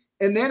money.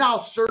 And then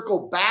I'll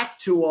circle back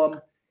to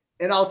them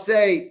and I'll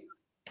say,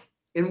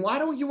 and why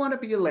don't you want to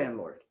be a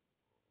landlord?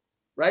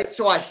 Right?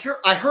 So I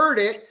heard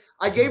it.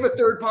 I gave a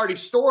third-party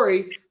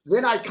story.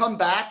 Then I come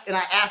back and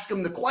I ask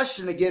them the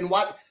question again.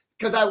 Why?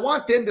 Because I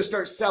want them to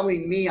start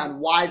selling me on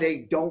why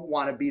they don't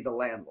want to be the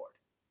landlord.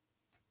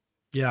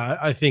 Yeah,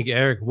 I think,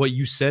 Eric, what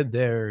you said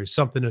there is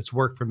something that's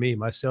worked for me,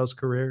 my sales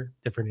career,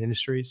 different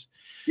industries,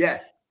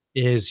 Yeah.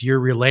 is you're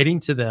relating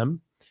to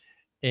them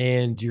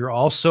and you're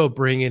also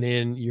bringing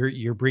in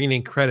you're bringing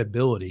in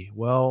credibility.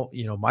 Well,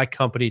 my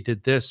company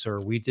did this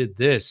or we did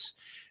this.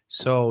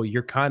 So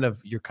you're kind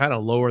of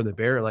lowering the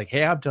barrier, like,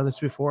 hey, I've done this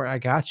before. I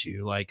got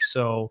you. Like,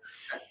 so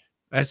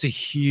that's a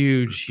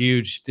huge,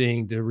 huge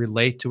thing to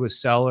relate to a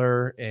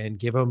seller and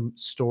give them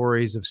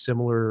stories of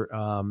similar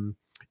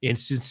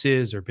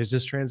instances or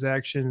business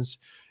transactions.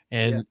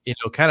 Yeah. And,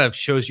 kind of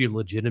shows you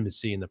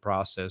legitimacy in the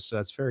process. So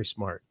that's very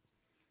smart.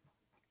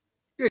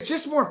 It's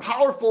just more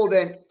powerful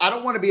than I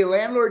don't want to be a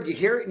landlord. You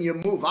hear it and you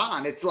move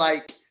on. It's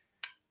like,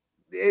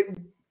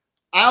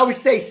 I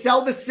always say,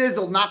 sell the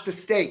sizzle, not the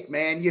steak,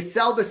 man. You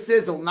sell the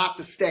sizzle, not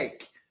the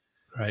steak.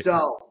 Right.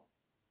 So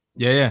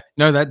Yeah.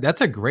 No,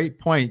 that's a great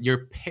point.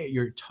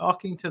 You're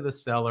talking to the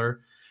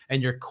seller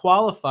and you're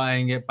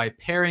qualifying it by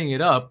pairing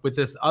it up with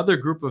this other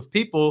group of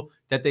people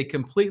that they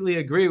completely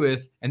agree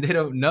with and they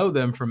don't know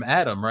them from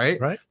Adam, right?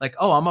 Right. Like,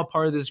 oh, I'm a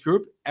part of this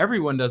group.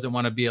 Everyone doesn't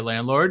want to be a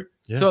landlord.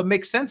 Yeah. So it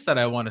makes sense that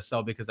I want to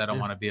sell because I don't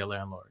want to be a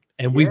landlord.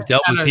 And we've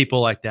dealt with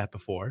people like that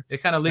before.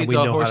 It kind of and leads we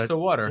a know how horse to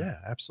water. Yeah,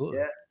 absolutely.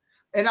 yeah.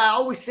 And I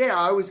always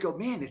go,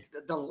 man, it's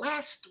the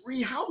last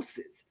 3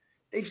 houses.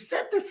 They've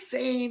said the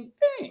same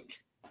thing.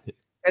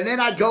 And then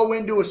I go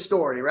into a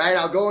story, right?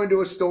 I'll go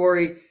into a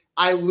story.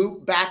 I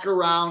loop back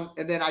around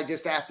and then I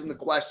just ask them the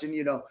question,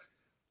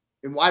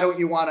 and why don't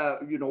you want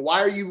to, why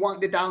are you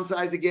wanting to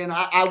downsize again?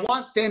 I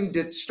want them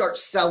to start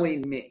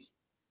selling me.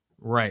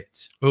 Right.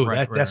 Oh,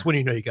 right, that's when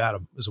you know you got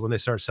them, is when they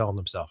start selling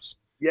themselves.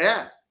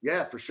 Yeah.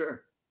 Yeah, for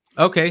sure.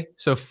 Okay.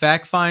 So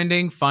fact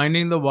finding,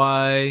 finding the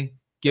why,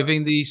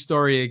 giving the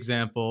story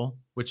example,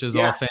 which is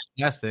all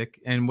fantastic.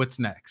 And what's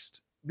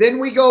next? Then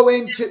we go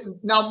into,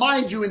 now,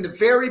 mind you, in the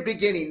very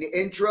beginning, the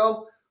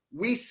intro,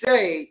 we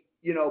say,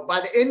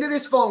 by the end of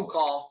this phone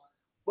call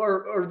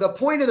or the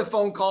point of the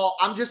phone call,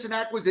 I'm just an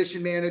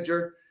acquisition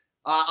manager.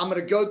 I'm going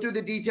to go through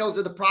the details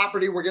of the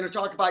property. We're going to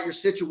talk about your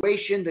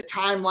situation, the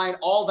timeline,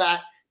 all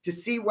that to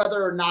see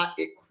whether or not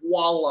it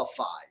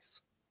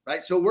qualifies,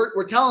 right? So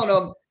we're telling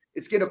them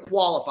it's going to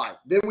qualify.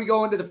 Then we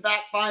go into the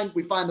fact find.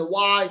 We find the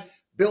why,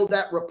 build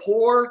that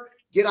rapport,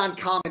 get on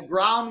common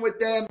ground with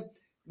them.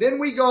 Then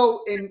we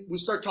go and we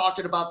start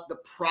talking about the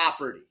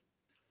property.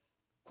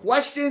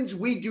 Questions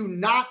we do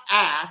not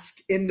ask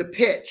in the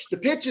pitch. The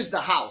pitch is the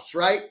house,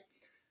 right?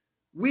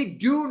 We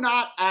do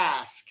not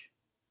ask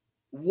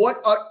what,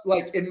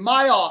 like in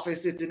my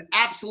office, it's an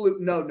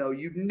absolute no-no.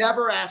 You've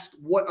never asked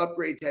what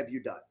upgrades have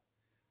you done.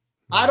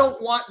 I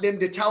don't want them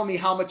to tell me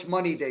how much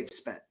money they've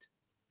spent.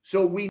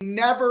 So we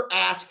never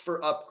ask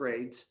for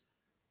upgrades.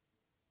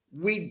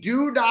 We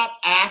do not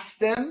ask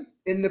them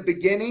in the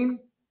beginning.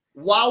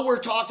 While we're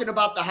talking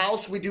about the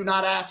house, we do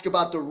not ask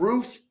about the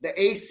roof, the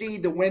AC,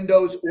 the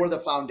windows, or the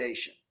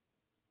foundation.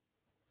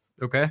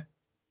 Okay.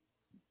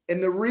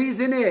 And the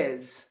reason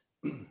is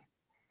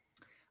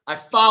I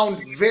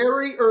found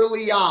very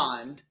early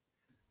on,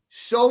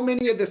 so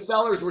many of the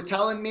sellers were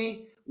telling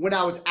me when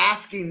I was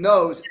asking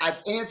those, I've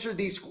answered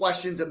these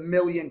questions a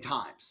million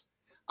times.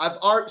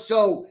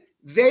 So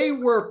they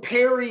were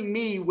pairing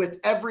me with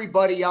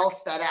everybody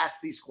else that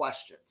asked these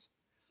questions.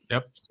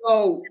 Yep.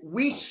 So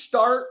we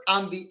start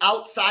on the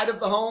outside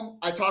of the home.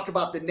 I talk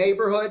about the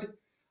neighborhood.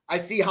 I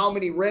see how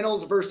many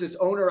rentals versus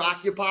owner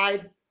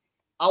occupied.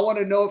 I want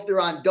to know if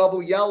they're on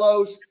double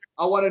yellows.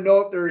 I want to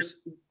know if there's,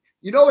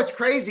 what's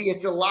crazy?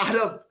 It's a lot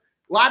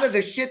of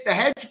the shit the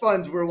hedge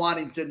funds were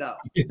wanting to know.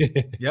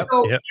 Yep.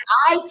 So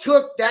I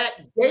took that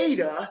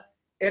data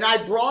and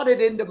I brought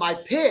it into my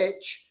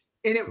pitch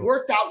and it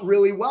worked out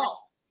really well.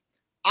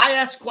 I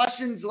ask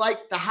questions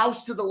like the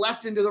house to the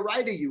left and to the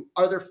right of you.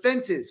 Are there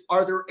fences?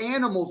 Are there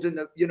animals in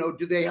the,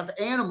 do they have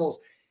animals?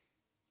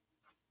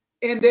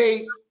 And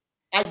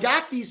I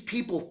got these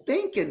people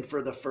thinking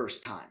for the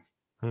first time.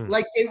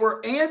 Like they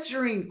were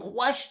answering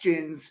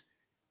questions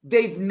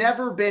they've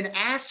never been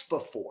asked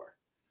before.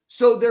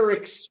 So their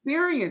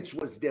experience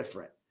was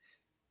different.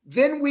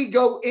 Then we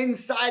go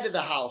inside of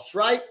the house,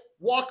 right?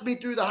 Walk me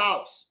through the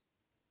house.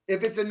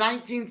 If it's a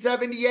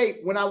 1978,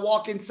 when I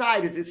walk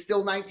inside, is it still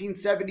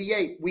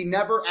 1978? We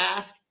never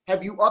ask,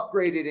 have you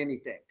upgraded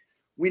anything?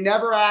 We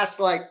never ask,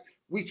 like,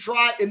 we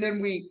try, and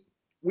then we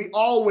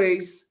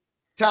always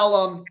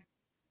tell them,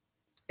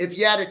 if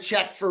you had a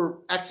check for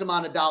X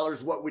amount of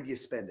dollars, what would you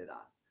spend it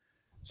on?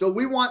 So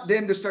we want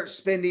them to start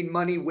spending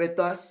money with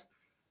us.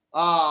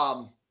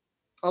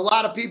 A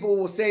lot of people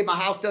will say my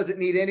house doesn't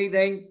need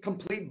anything.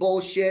 Complete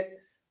bullshit.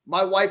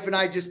 My wife and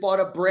I just bought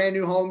a brand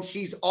new home.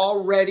 She's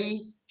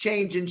already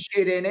changing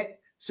shit in it.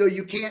 So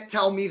you can't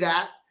tell me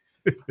that.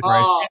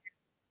 Right.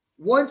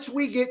 Once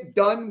we get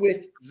done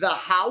with the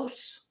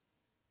house,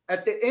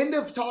 at the end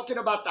of talking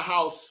about the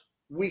house,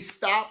 we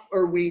stop,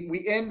 or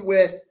we end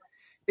with,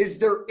 is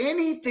there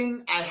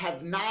anything I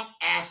have not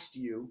asked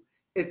you,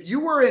 if you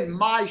were in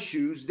my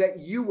shoes, that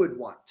you would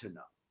want to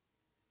know?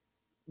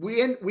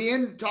 We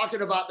end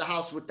talking about the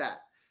house with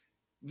that.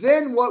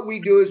 Then what we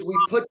do is we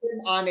put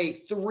them on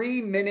a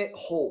 3-minute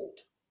hold.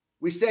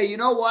 We say, you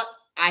know what?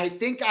 I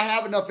think I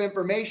have enough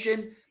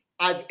information.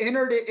 I've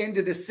entered it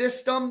into the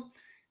system.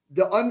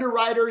 The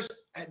underwriters,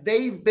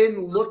 they've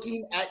been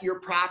looking at your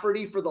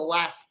property for the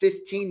last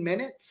 15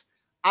 minutes.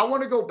 I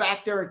want to go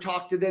back there and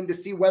talk to them to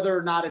see whether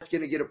or not it's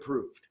going to get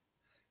approved.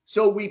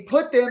 So we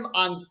put them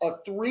on a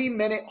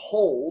 3-minute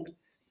hold.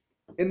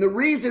 And the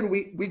reason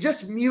we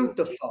just mute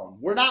the phone,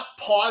 we're not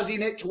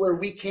pausing it to where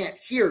we can't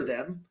hear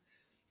them.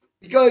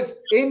 Because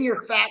in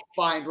your fact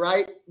find,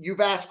 right, you've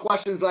asked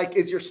questions like,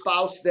 is your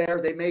spouse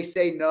there? They may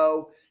say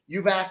no.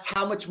 You've asked,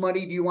 how much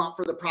money do you want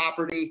for the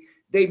property?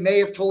 They may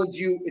have told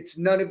you, it's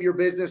none of your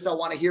business. I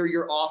want to hear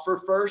your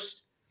offer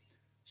first.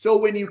 So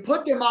when you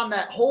put them on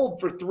that hold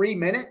for 3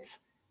 minutes,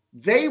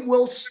 they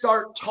will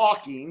start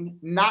talking,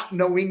 not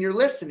knowing you're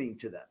listening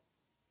to them.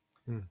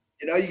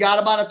 You know, you got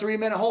them on a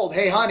 3-minute hold.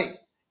 Hey, honey,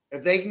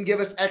 if they can give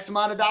us X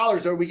amount of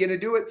dollars, are we going to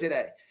do it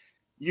today?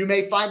 You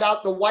may find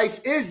out the wife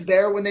is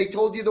there when they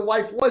told you the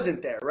wife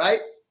wasn't there,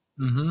 right?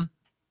 Mm-hmm.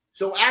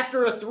 So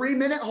after a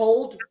 3-minute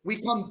hold,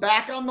 we come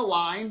back on the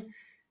line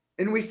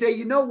and we say,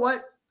 you know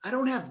what? I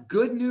don't have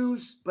good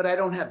news, but I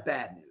don't have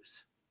bad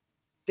news.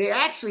 They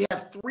actually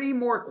have 3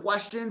 more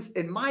questions,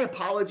 and my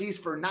apologies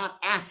for not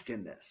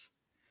asking this.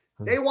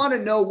 They want to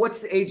know what's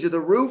the age of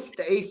the roof,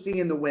 the AC,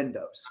 and the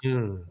windows.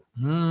 Hmm.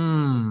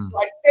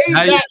 I say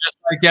Now you're that just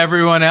like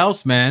everyone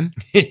else, man.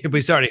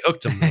 We've already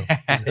hooked him, though.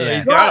 Yeah.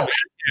 He's got him.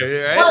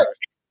 Right? but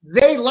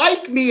they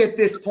like me at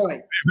this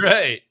point,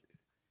 Right.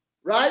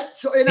 right?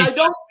 So, and I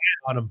don't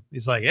On him.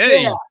 He's like,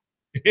 hey.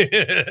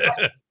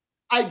 Yeah.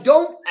 I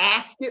don't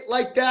ask it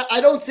like that.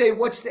 I don't say,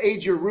 what's the age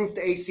of your roof,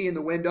 the AC, and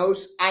the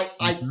windows. I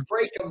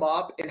break them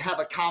up and have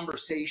a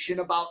conversation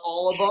about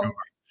all of them.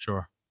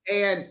 Sure.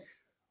 And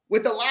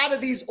with a lot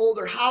of these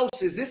older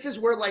houses, this is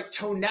where like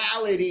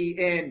tonality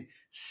and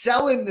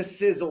selling the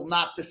sizzle,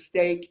 not the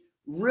steak,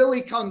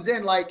 really comes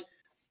in. Like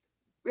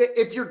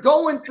if you're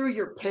going through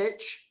your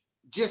pitch,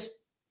 just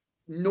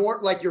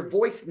like your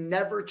voice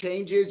never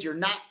changes. You're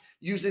not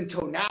using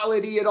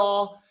tonality at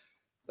all.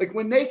 Like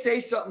when they say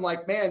something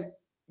like, man,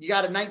 you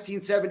got a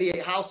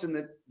 1978 house and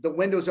the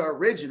windows are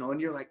original.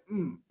 And you're like,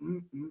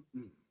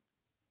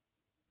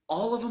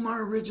 all of them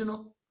are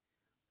original?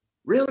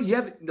 Really? You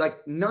have like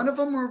none of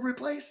them are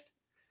replaced?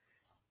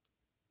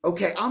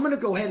 Okay, I'm going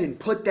to go ahead and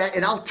put that,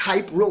 and I'll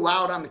type real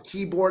loud on the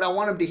keyboard. I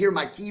want them to hear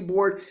my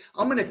keyboard.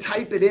 I'm going to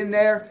type it in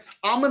there.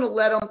 I'm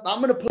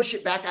going to push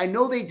it back. I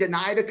know they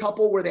denied a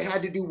couple where they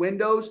had to do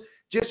windows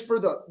just for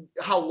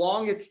how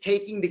long it's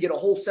taking to get a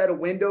whole set of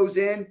windows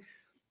in.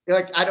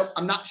 Like,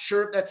 I'm not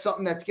sure if that's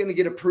something that's going to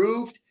get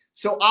approved.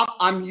 So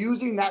I'm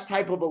using that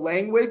type of a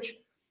language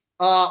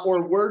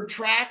or word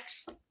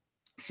tracks.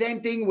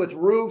 Same thing with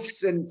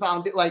roofs and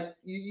like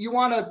you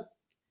want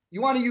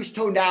to use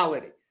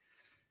tonality.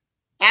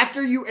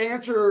 After you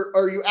answer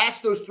or you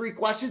ask those 3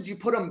 questions, you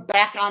put them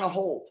back on a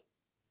hold.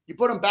 You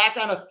put them back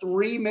on a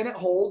 3-minute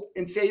hold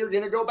and say you're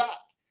going to go back.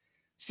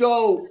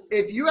 So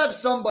if you have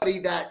somebody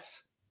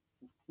that's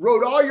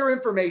wrote all your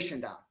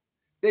information down,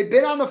 they've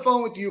been on the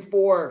phone with you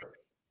for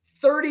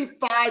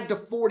 35 to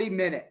 40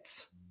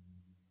 minutes.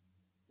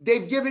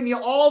 They've given you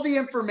all the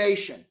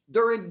information.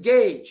 They're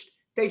engaged.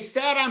 They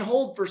sat on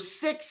hold for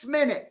 6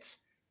 minutes.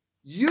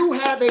 You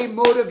have a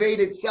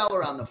motivated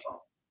seller on the phone.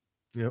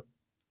 Yep.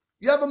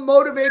 You have a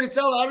motivated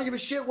seller. I don't give a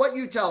shit what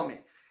you tell me.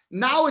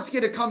 Now it's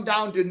going to come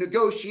down to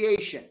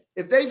negotiation.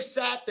 If they've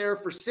sat there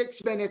for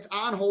 6 minutes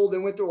on hold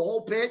and went through a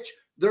whole pitch,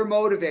 they're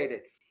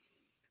motivated.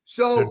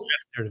 So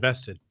they're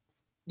invested.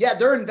 Yeah,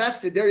 they're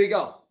invested. There you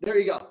go. There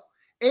you go.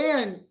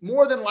 And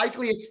more than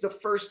likely, it's the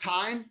first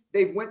time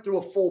they've went through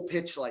a full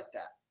pitch like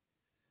that,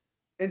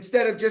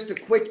 instead of just a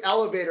quick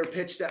elevator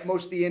pitch that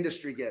most of the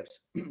industry gives.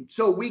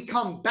 So we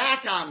come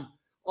back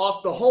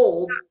off the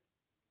hold,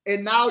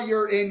 and now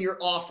you're in your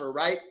offer,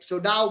 right? So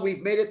now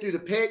we've made it through the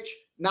pitch.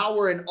 Now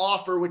we're in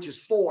offer, which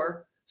is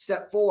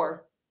step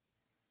 4.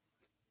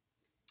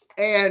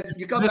 And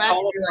you come Is this back.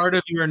 all part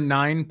of your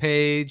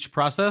 9-page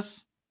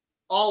process?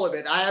 All of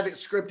it. I have it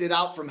scripted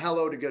out from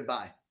hello to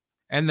goodbye.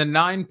 And the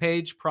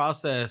 9-page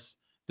process,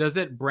 does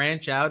it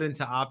branch out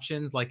into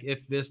options like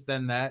if this,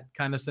 then that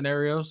kind of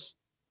scenarios?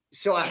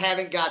 So I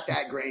haven't got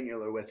that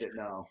granular with it.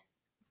 No.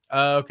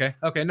 Okay.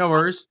 Okay. No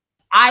worries.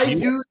 I You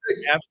do.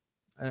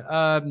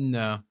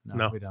 No,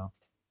 No. we don't.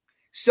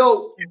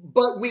 So,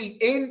 but we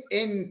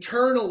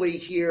internally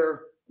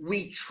here,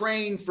 we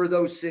train for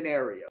those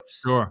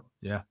scenarios. Sure.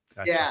 Yeah.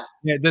 Gotcha. Yeah.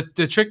 Yeah.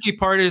 The tricky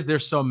part is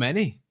there's so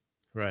many.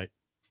 Right.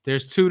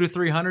 There's 200 to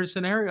 300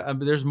 scenario.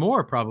 There's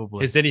more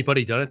probably. Has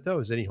anybody done it though?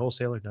 Has any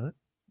wholesaler done it?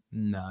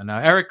 No.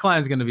 Eric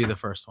Klein's going to be the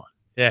first one.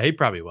 Yeah, he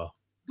probably will.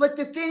 But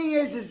the thing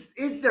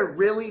is there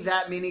really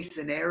that many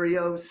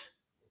scenarios?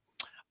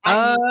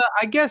 I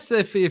guess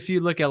if you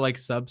look at like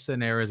sub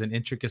scenarios and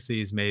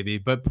intricacies, maybe,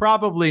 but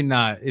probably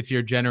not if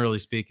you're generally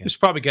speaking. There's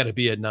probably got to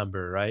be a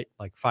number, right?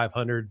 Like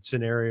 500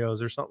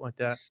 scenarios or something like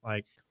that.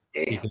 Like,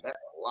 damn, that's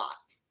a lot.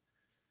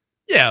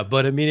 yeah,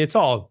 but I mean, it's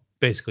all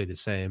basically the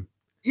same.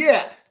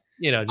 Yeah.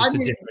 You know, I just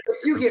mean, if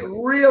you get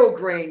real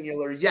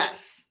granular,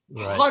 yes,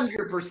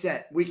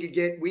 100%. We could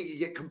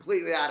get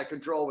completely out of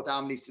control with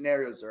how many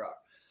scenarios there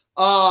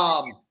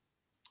are.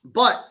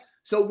 But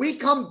so we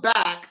come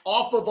back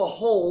off of a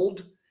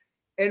hold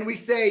and we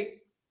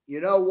say,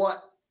 you know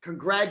what?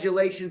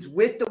 Congratulations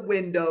with the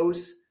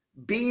windows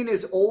being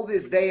as old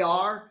as they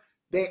are.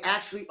 They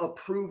actually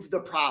approved the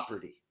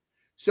property.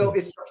 So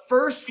it's the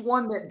first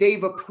one that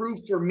they've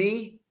approved for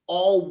me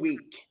all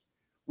week.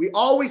 We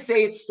always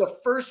say it's the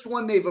first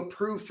one they've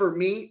approved for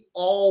me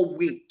all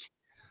week.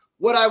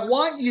 What I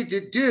want you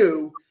to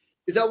do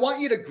is I want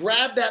you to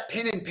grab that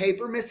pen and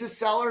paper, Mrs.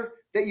 Seller,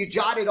 that you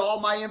jotted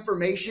all my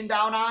information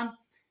down on.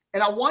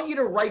 And I want you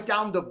to write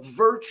down the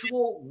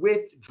virtual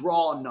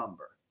withdrawal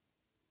number.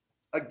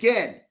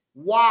 Again,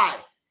 why?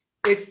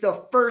 It's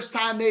the first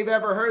time they've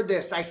ever heard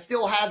this. I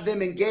still have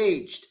them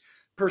engaged.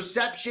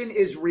 Perception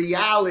is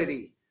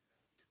reality.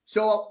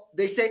 So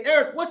they say,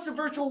 Eric, what's the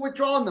virtual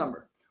withdrawal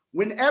number?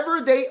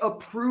 Whenever they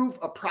approve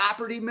a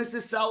property,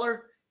 Mrs.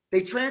 Seller,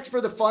 they transfer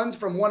the funds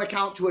from one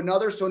account to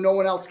another so no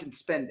one else can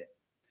spend it.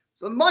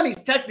 So the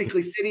money's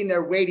technically sitting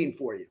there waiting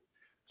for you.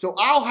 So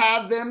I'll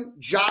have them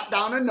jot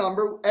down a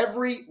number.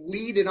 Every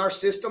lead in our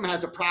system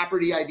has a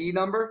property ID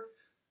number.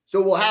 So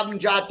we'll have them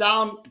jot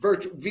down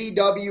virtual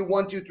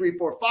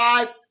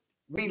VW12345.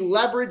 We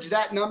leverage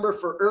that number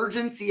for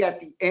urgency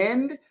at the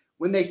end.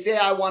 When they say,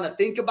 I want to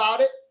think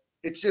about it,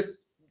 it's just,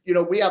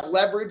 we have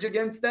leverage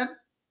against them.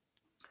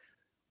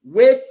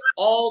 With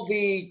all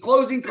the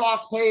closing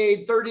costs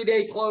paid,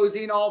 30-day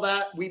closing, all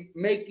that, we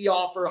make the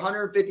offer,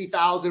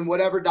 $150,000,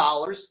 whatever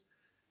dollars.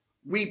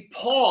 We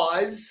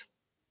pause,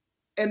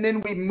 and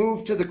then we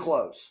move to the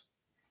close.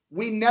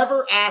 We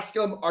never ask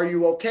them, are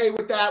you okay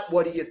with that?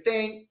 What do you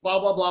think? Blah,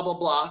 blah, blah, blah,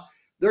 blah.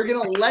 They're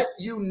going to let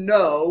you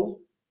know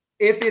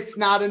if it's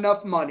not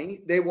enough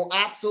money. They will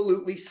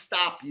absolutely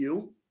stop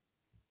you.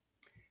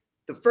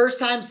 The first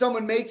time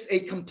someone makes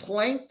a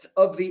complaint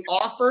of the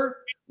offer,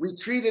 we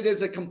treat it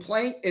as a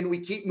complaint and we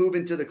keep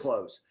moving to the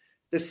close.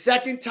 The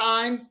second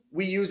time,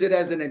 we use it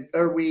as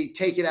we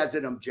take it as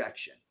an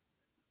objection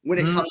when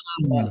it comes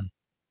to money.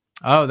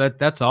 Oh,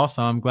 that's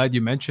awesome. I'm glad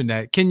you mentioned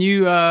that. Can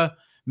you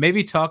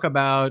maybe talk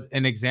about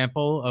an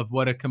example of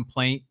what a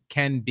complaint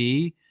can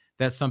be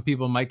that some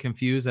people might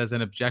confuse as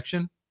an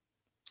objection?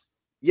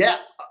 Yeah,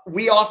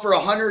 we offer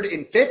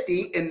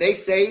 150 and they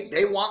say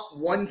they want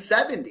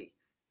 170.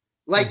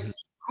 Like,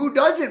 who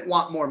doesn't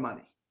want more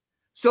money?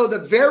 So the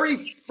very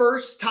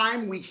first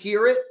time we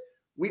hear it,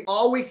 we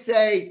always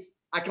say,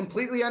 I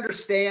completely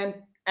understand.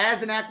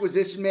 As an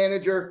acquisition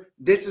manager,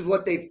 this is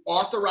what they've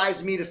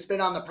authorized me to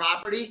spend on the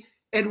property.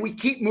 And we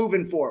keep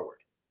moving forward.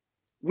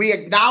 We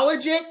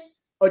acknowledge it,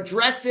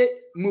 address it,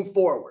 move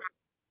forward.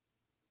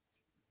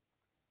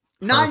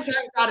 9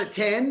 times out of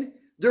 10,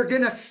 they're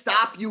going to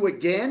stop you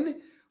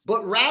again.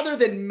 But rather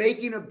than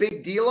making a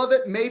big deal of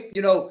it, maybe,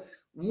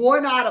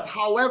 one out of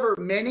however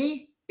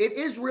many, it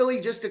is really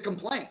just a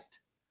complaint.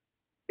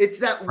 It's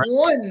that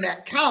one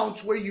that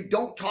counts where you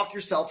don't talk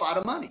yourself out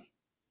of money.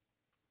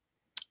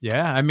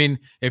 Yeah. I mean,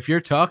 if you're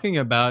talking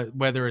about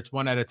whether it's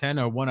 1 out of 10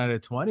 or 1 out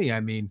of 20,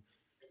 I mean,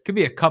 it could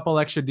be a couple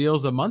extra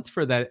deals a month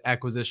for that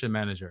acquisition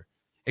manager.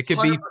 It could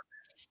 100%. be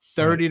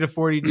 30 to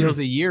 40 deals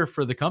a year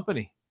for the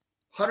company.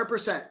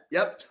 100%.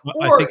 Yep.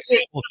 I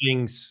think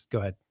things. Go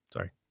ahead.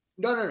 Sorry.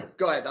 No.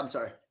 Go ahead. I'm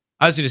sorry.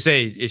 I was going to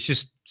say, it's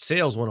just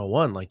sales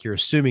 101. Like, you're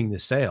assuming the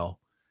sale.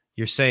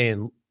 You're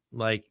saying,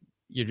 like,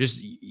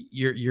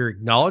 you're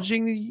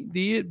acknowledging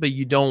the but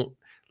you don't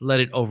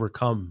let it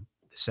overcome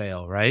the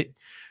sale, right?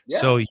 Yeah.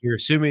 So you're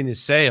assuming the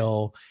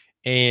sale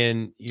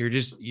and you're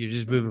just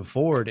moving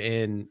forward.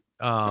 And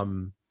I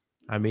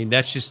mean,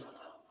 that's just,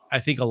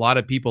 I think a lot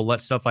of people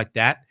let stuff like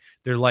that.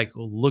 They're like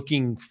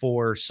looking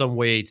for some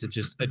way to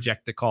just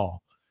eject the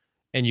call.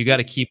 And you got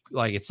to keep,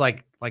 like, it's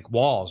like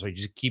walls, or you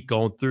just keep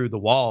going through the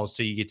walls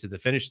till you get to the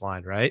finish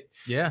line, right?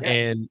 Yeah.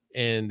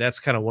 And that's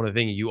kind of one of the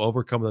things. You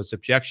overcome those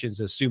objections,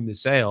 assume the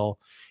sale,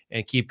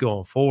 and keep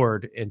going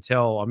forward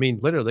until, I mean,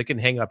 literally they can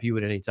hang up you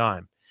at any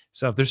time.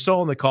 So if they're still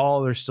on the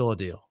call, there's still a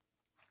deal.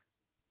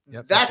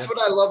 Yep, That's yep.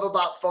 what I love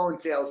about phone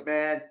sales,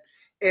 man.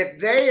 If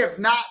they have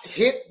not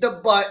hit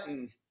the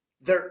button,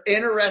 they're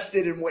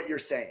interested in what you're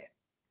saying.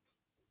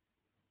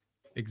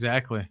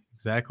 Exactly.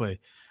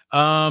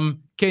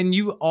 Can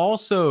you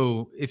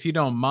also, if you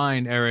don't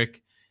mind,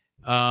 Eric,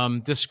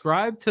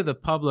 describe to the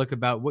public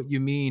about what you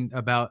mean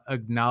about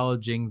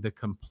acknowledging the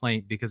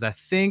complaint? Because I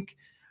think,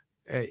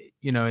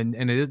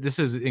 this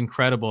is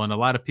incredible, and a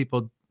lot of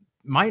people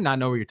might not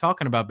know what you're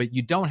talking about, but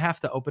you don't have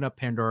to open up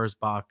Pandora's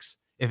box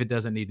if it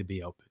doesn't need to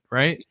be open,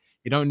 right?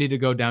 You don't need to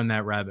go down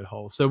that rabbit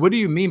hole. So what do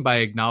you mean by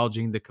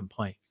acknowledging the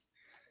complaint?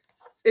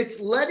 It's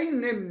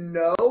letting them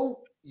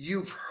know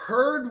you've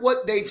heard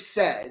what they've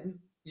said,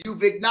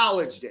 you've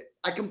acknowledged it.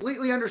 I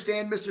completely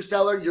understand, Mr.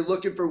 Seller, you're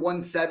looking for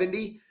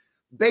 170.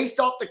 Based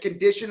off the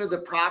condition of the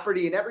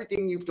property and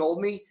everything you've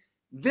told me,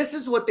 this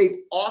is what they've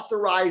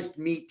authorized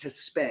me to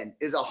spend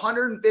is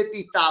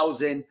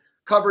 $150,000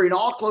 covering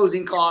all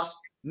closing costs,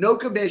 no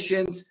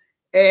commissions,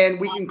 and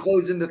we can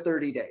close in the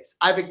 30 days.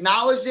 I've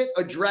acknowledged it,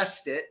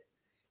 addressed it,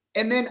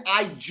 and then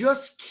I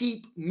just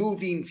keep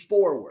moving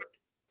forward.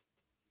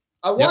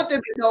 I want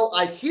them to know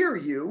I hear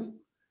you,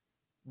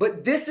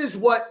 but this is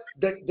what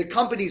the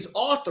company's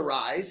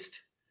authorized.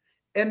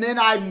 And then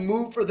I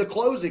move for the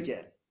close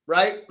again,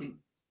 right?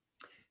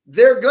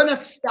 They're going to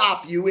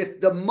stop you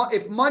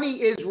if money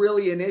is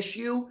really an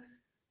issue.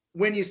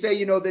 When you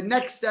say, the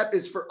next step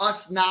is for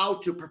us now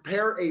to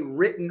prepare a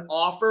written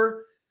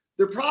offer,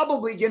 they're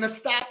probably going to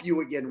stop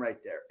you again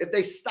right there. If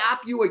they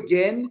stop you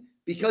again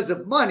because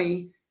of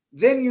money,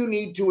 then you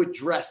need to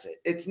address it.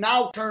 It's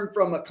now turned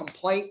from a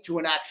complaint to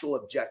an actual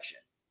objection.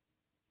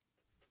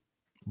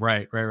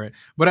 Right.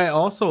 What I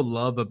also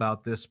love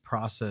about this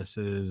process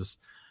is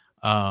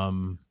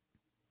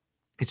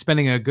it's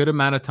spending a good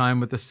amount of time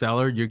with the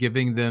seller. You're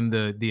giving them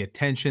the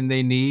attention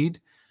they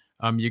need.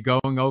 You're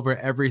going over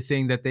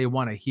everything that they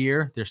want to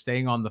hear. They're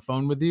staying on the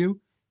phone with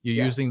you.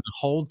 You're using the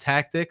hold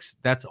tactics.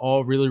 That's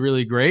all really,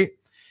 really great.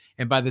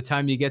 And by the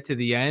time you get to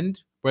the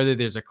end, whether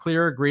there's a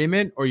clear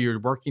agreement or you're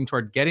working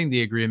toward getting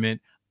the agreement,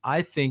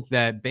 I think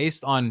that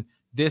based on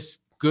this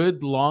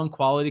good, long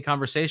quality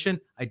conversation,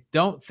 I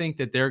don't think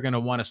that they're going to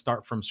want to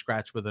start from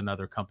scratch with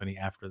another company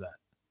after that.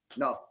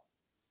 No.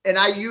 And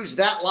I use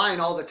that line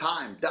all the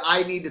time. That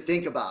I need to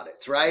think about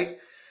it, right?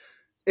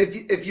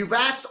 If you've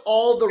asked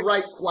all the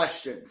right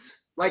questions,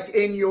 like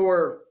in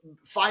your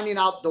finding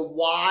out the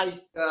why,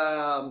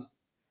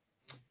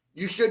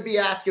 you should be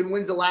asking,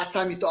 when's the last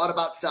time you thought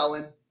about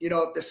selling?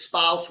 If the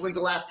spouse, when's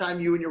the last time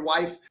you and your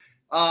wife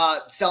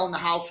selling the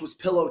house was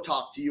pillow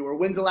talk to you? Or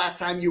when's the last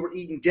time you were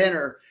eating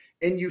dinner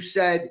and you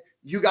said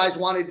you guys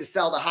wanted to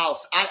sell the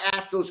house? I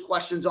ask those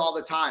questions all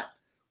the time.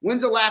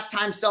 When's the last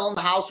time selling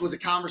the house was a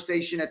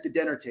conversation at the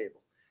dinner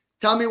table?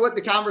 Tell me what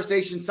the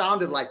conversation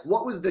sounded like.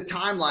 What was the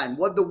timeline?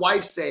 What did the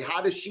wife say?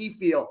 How does she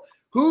feel?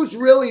 Who's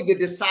really the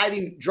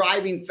deciding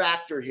driving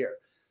factor here?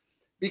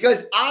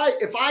 Because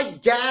if I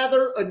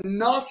gather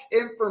enough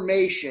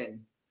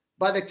information,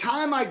 by the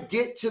time I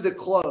get to the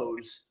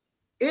close,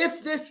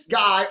 if this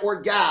guy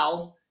or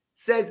gal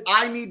says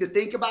I need to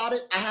think about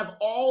it, I have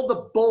all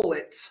the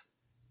bullets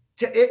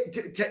to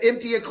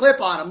empty a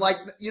clip on him. Like,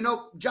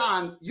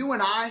 John, you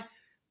and I,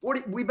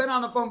 we've been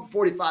on the phone for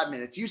 45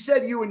 minutes. You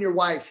said you and your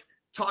wife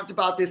talked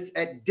about this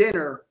at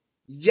dinner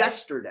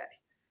yesterday.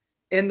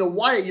 And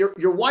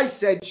your wife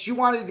said she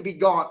wanted to be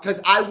gone because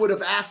I would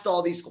have asked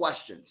all these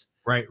questions.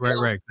 Right.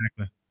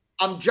 Exactly.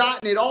 I'm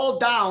jotting it all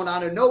down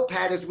on a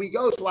notepad as we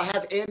go, so I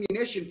have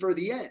ammunition for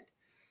the end.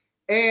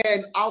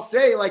 And I'll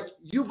say, like,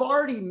 you've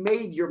already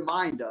made your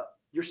mind up.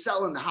 You're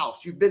selling the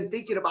house. You've been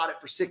thinking about it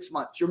for 6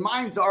 months. Your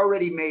mind's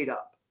already made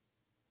up.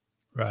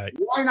 Right.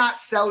 Why not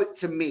sell it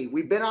to me?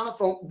 We've been on the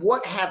phone.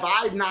 What have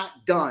I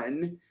not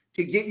done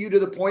to get you to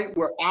the point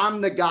where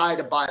I'm the guy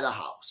to buy the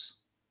house?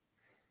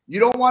 You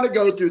don't want to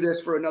go through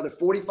this for another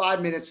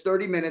 45 minutes,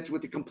 30 minutes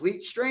with a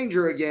complete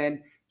stranger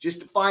again,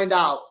 just to find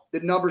out the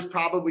number's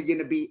probably going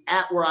to be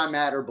at where I'm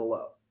at or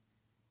below.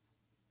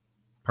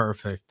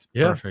 Perfect.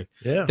 Yeah. Perfect.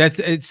 Yeah.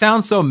 It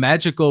sounds so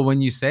magical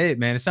when you say it,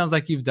 man. It sounds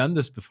like you've done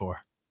this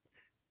before.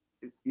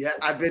 Yeah,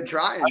 I've been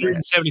trying.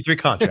 173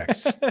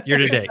 contracts year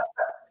to date.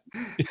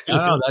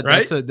 No,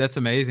 right? That's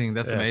amazing.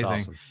 That's amazing.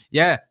 Awesome.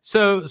 Yeah.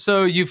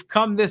 So you've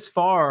come this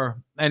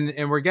far, and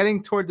we're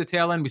getting toward the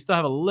tail end. We still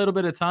have a little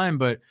bit of time,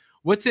 but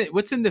what's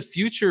in the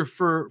future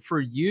for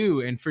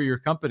you and for your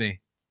company?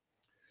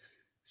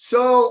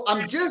 So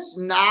I'm just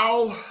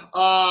now,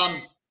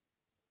 I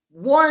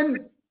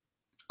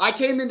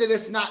came into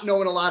this not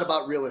knowing a lot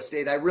about real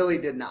estate. I really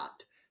did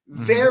not.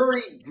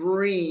 Very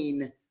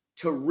green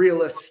to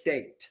real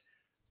estate.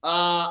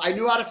 I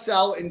knew how to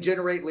sell and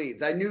generate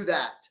leads. I knew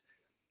that.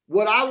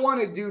 What I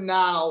want to do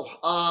now,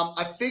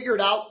 I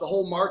figured out the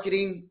whole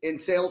marketing and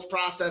sales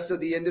process of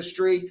the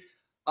industry.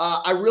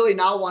 I really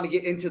now want to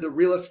get into the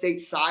real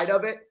estate side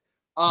of it.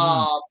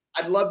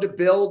 I'd love to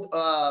build,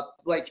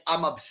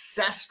 I'm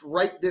obsessed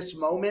right this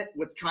moment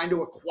with trying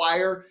to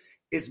acquire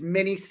as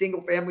many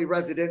single family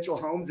residential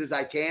homes as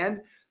I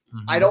can.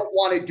 I don't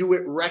want to do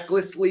it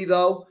recklessly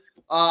though.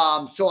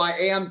 So I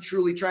am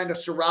truly trying to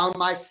surround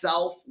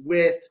myself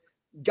with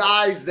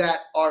guys that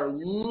are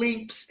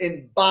leaps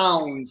and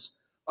bounds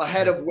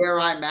ahead of where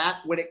I'm at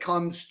when it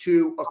comes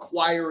to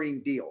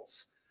acquiring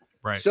deals.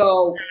 Right.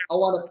 So I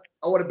want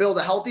to build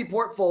a healthy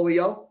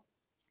portfolio.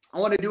 I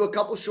want to do a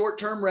couple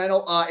short-term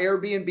rental,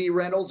 Airbnb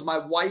rentals. My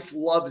wife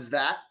loves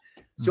that.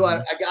 So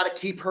I got to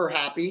keep her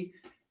happy.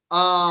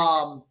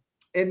 And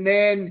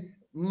then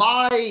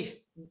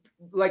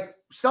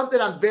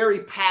something I'm very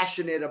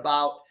passionate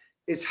about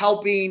is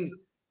helping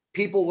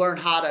people learn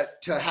how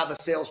to have a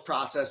sales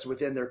process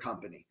within their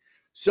company.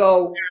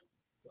 So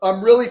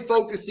I'm really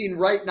focusing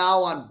right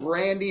now on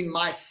branding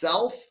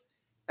myself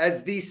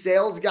as the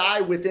sales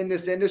guy within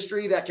this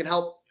industry that can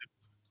help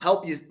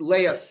you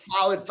lay a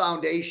solid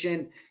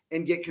foundation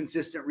and get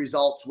consistent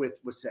results with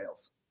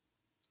sales.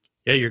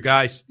 Yeah, your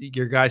guy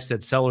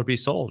said sell or be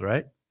sold,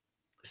 right?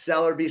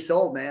 Sell or be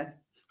sold, man.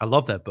 I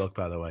love that book,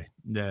 by the way.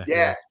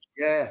 Yeah.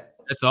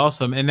 That's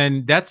awesome. And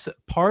then that's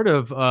part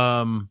of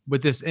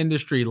what this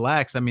industry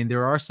lacks. I mean,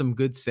 there are some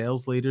good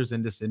sales leaders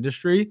in this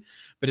industry,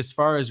 but as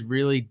far as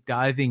really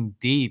diving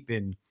deep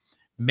and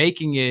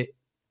making it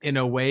in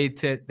a way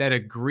that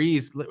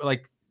agrees,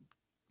 like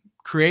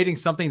creating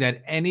something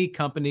that any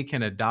company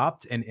can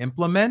adopt and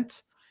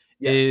implement,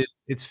 Yes.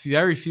 it's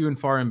very few and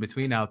far in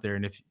between out there.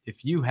 And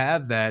if you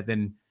have that,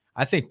 then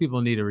I think people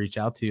need to reach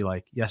out to you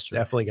like yesterday.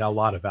 Definitely got a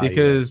lot of value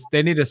Because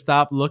they need to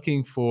stop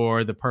looking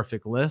for the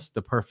perfect list,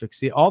 the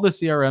perfect all the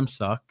CRMs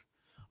suck.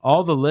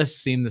 All the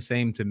lists seem the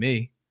same to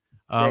me.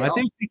 I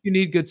think you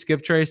need good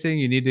skip tracing.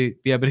 You need to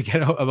be able to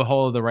get a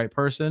hold of the right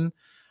person.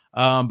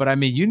 But I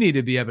mean, you need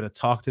to be able to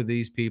talk to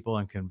these people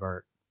and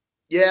convert.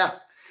 Yeah.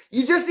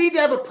 You just need to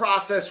have a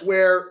process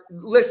where,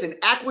 listen,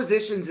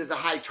 acquisitions is a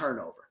high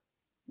turnover.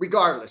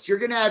 Regardless, you're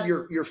going to have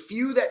your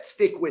few that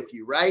stick with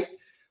you, right?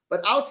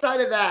 But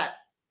outside of that,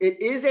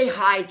 it is a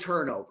high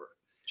turnover.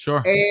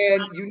 Sure.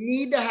 And you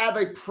need to have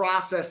a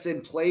process in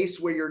place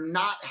where you're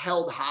not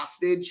held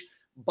hostage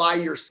by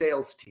your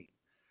sales team.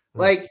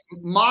 Like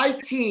my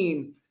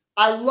team,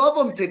 I love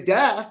them to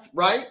death,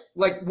 right?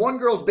 Like one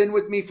girl's been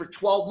with me for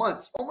 12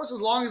 months, almost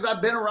as long as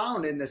I've been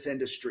around in this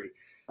industry.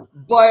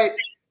 But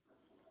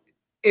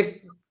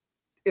if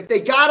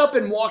they got up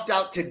and walked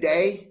out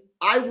today,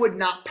 I would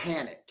not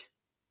panic.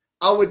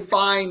 I would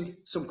find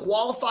some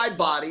qualified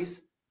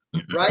bodies,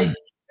 right,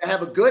 that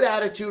have a good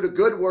attitude, a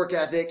good work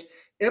ethic,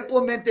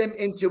 implement them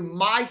into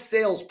my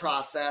sales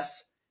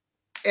process,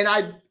 and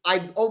I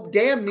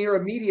damn near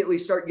immediately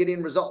start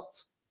getting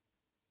results.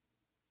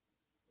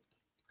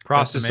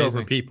 Process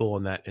over people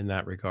in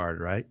that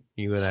regard, right?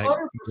 You and I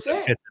 100%.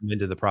 fit them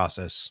into the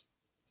process.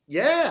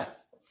 Yeah.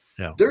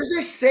 Yeah. There's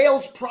a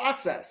sales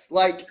process.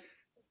 Like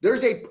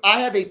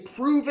I have a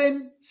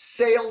proven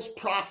sales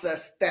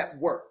process that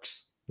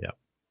works. Yeah.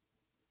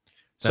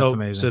 That's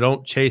amazing. So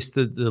don't chase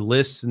the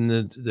lists and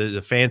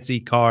the fancy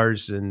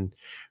cars and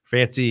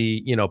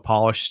fancy,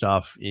 polished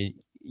stuff.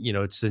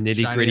 It's the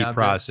nitty-gritty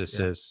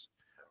processes.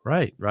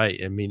 Yeah. Right.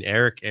 I mean,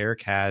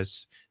 Eric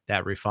has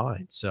that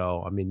refined.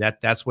 So, I mean,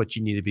 that's what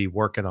you need to be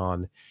working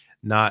on,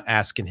 not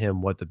asking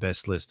him what the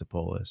best list to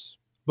pull is.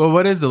 But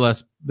what is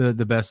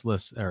the best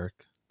list, Eric?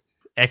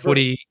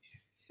 Equity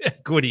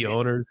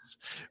owners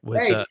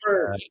with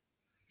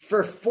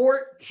for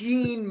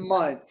 14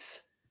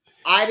 months,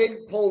 I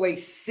didn't pull a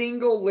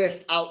single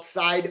list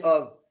outside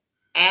of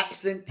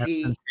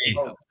absentee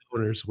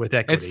owners with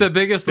equity. It's the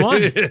biggest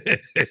one.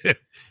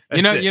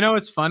 You know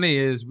what's funny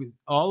is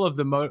all of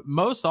the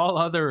most all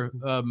other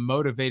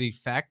motivating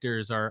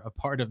factors are a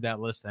part of that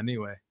list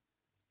anyway.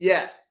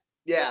 Yeah.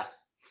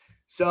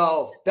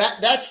 So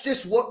that's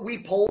just what we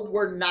pulled.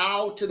 We're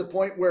now to the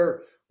point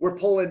where we're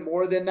pulling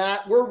more than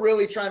that. We're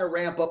really trying to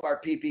ramp up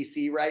our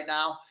PPC right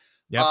now.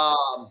 Yep.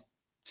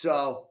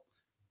 So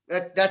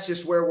that's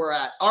just where we're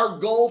at. Our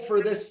goal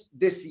for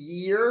this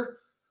year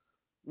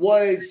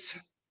was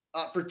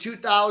for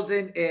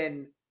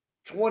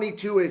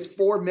 2022 is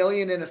 4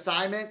 million in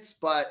assignments.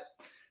 But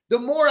the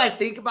more I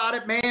think about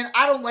it, man,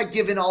 I don't like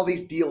giving all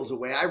these deals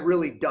away. I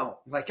really don't.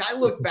 Like I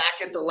look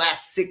back at the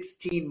last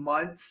 16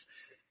 months,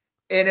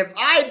 and if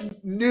I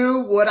knew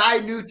what I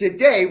knew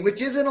today,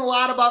 which isn't a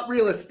lot about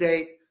real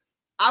estate,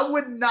 I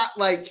would not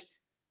like.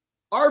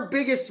 Our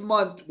biggest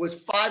month was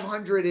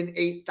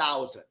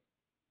 508,000.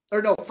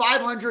 Or no,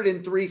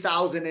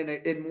 503,000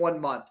 in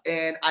 1 month.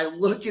 And I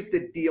look at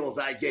the deals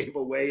I gave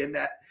away in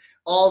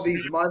all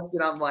these months,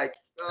 and I'm like,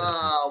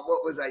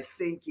 what was I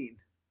thinking?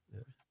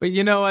 But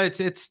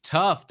it's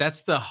tough.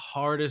 That's the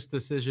hardest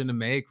decision to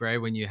make,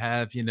 right? When you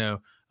have, a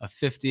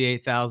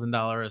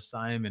 $58,000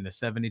 assignment, a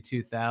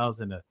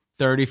 72,000, a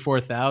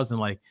 34,000.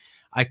 Like,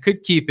 I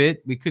could keep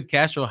it. We could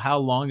cash flow. How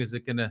long is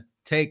it going to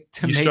take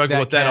to make that? You struggle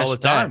with that all the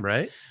time,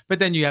 right? But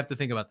then you have to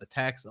think about the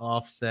tax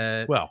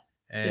offset. Well.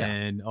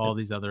 And all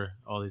these other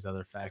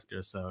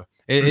factors. So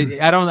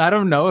I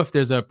don't know if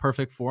there's a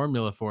perfect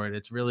formula for it.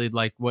 It's really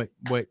like what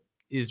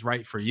is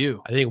right for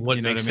you. I think what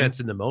makes sense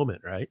in the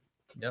moment, right?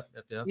 Yep.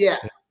 Yeah,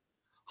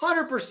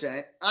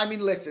 100%. I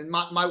mean, listen,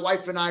 my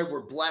wife and I were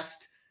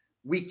blessed.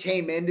 We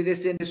came into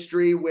this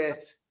industry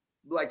with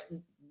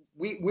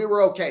we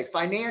were okay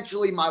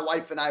financially. My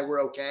wife and I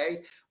were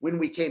okay when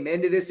we came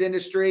into this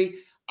industry.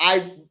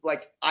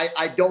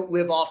 I don't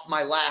live off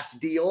my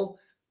last deal.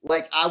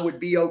 Like I would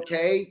be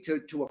okay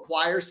to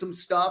acquire some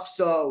stuff.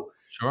 So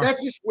Sure.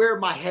 that's just where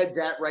my head's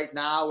at right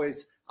now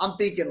is I'm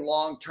thinking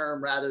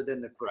long-term rather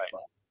than the quick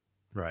buck.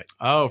 Right.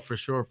 Oh, for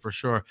sure, for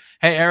sure.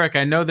 Hey, Eric,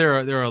 I know there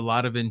are a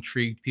lot of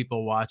intrigued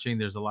people watching.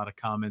 There's a lot of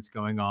comments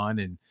going on,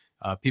 and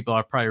people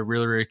are probably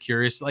really, really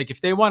curious. Like,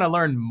 if they want to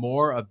learn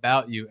more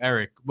about you,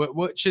 Eric,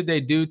 what should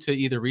they do to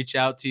either reach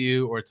out to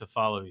you or to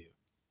follow you?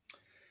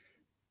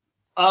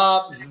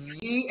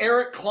 The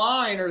Eric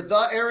CLINE or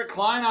the Eric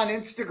CLINE on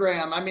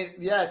Instagram. I mean,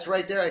 yeah, it's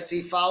right there. I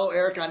see follow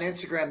Eric on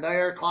Instagram, the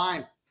Eric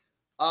CLINE.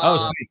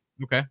 Oh, sweet.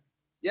 Okay.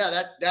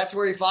 Yeah, that's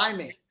where you find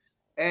me.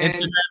 And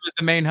Instagram is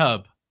the main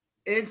hub.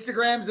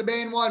 Instagram's the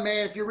main one,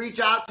 man. If you reach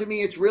out to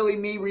me, it's really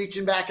me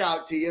reaching back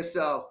out to you.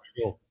 So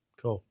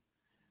cool.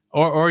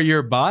 Or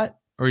your bot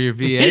or your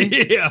VA.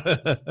 Yeah.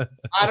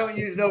 I don't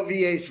use no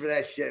VAs for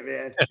that shit,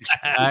 man.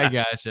 I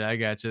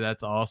gotcha.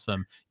 That's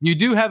awesome. You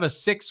do have a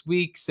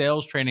 6-week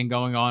sales training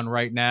going on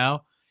right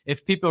now.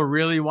 If people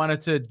really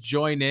wanted to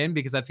join in,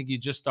 because I think you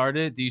just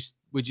started,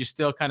 would you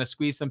still kind of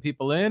squeeze some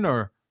people in,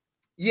 or?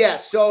 Yeah.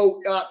 So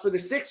for the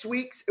 6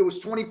 weeks, it was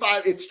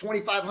It's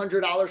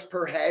 $2,500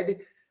 per head.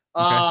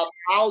 Okay.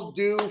 I'll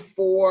do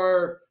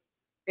for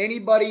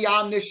anybody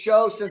on this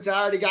show, since I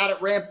already got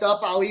it ramped up,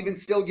 I'll even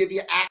still give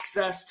you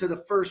access to the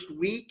first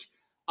week.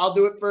 I'll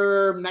do it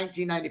for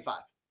 $19.95.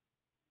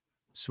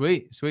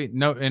 Sweet.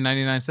 No, and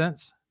 99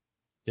 cents.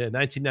 Yeah,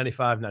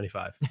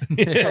 1995.95.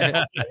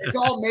 It's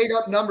all made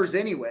up numbers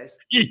anyways.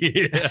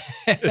 Yeah.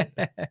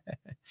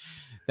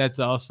 That's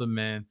awesome,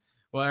 man.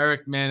 Well,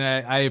 Eric,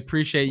 man, I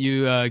appreciate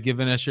you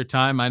giving us your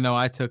time. I know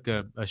I took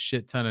a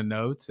shit ton of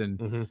notes,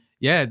 and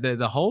yeah,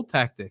 the whole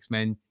tactics,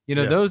 man. You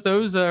know,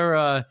 those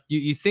are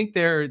you think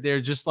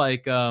they're just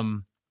like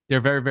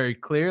they're very, very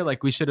clear.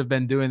 Like we should have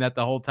been doing that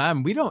the whole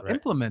time. We don't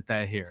implement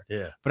that here.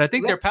 Yeah. But I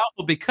think they're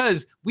powerful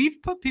because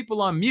we've put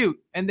people on mute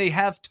and they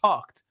have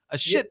talked a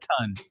shit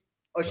ton.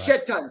 A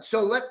shit ton.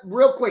 So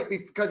real quick,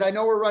 because I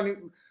know we're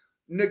running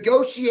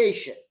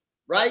negotiation,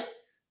 right?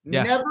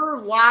 Yeah.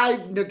 Never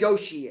live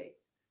negotiate.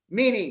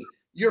 Meaning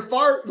you're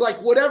far,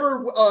 like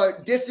whatever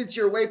distance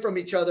you're away from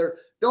each other,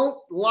 don't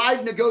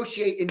live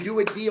negotiate and do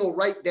a deal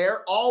right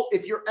there.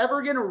 If you're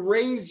ever going to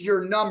raise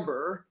your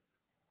number,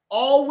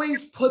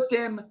 always put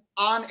them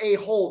on a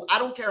hold. I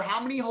don't care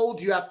how many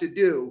holds you have to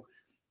do.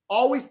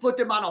 Always put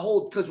them on a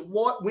hold, because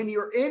when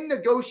you're in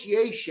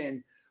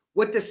negotiation,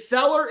 what the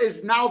seller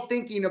is now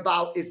thinking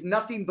about is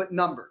nothing but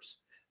numbers.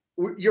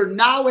 You're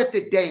now at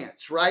the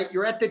dance, right?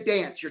 You're at the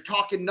dance. You're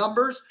talking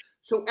numbers.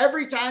 So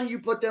every time you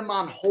put them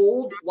on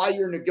hold while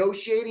you're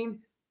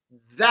negotiating,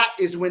 that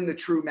is when the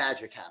true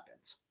magic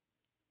happens.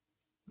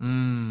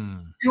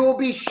 You will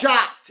be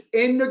shocked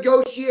in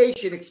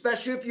negotiation,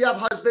 especially if you have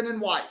husband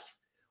and wife.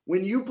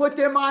 When you put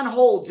them on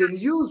holds and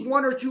use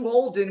 1 or 2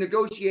 holds in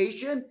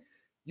negotiation,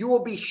 you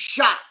will be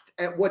shocked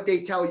at what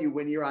they tell you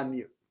when you're on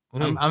mute.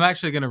 I'm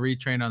actually going to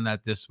retrain on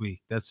that this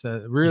week. That's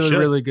a really,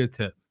 really good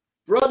tip.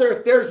 Brother,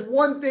 if there's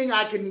one thing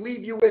I can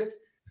leave you with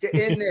to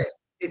end this,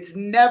 it's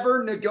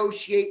never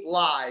negotiate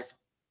live.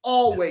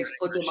 Always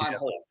put them on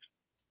hold.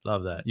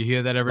 Love that. You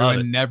hear that,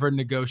 everyone? Never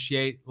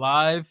negotiate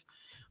live.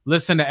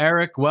 Listen to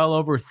Eric, well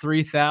over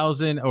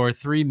 3,000 or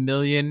 3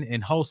 million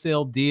in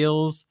wholesale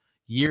deals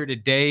year to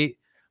date.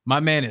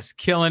 My man is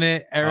killing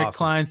it. Eric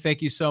CLINE,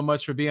 thank you so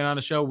much for being on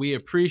the show. We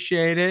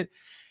appreciate it.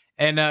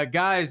 And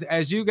guys,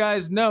 as you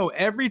guys know,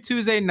 every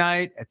Tuesday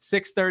night at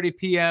 6:30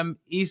 p.m.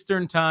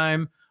 Eastern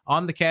time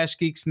on the Cash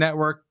Geeks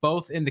Network,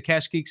 both in the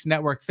Cash Geeks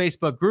Network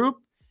Facebook group.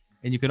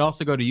 And you can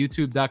also go to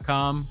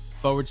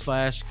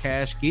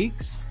youtube.com/Cash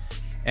Geeks.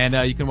 And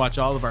you can watch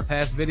all of our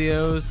past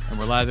videos. And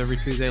we're live every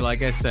Tuesday,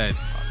 like I said.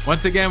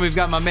 Once again, we've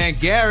got my man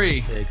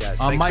Gary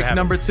on mic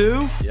number 2.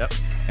 Yep.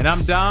 And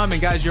I'm Dom.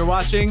 And guys, you're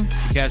watching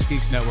the Cash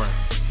Geeks Network.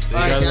 All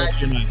right, guys.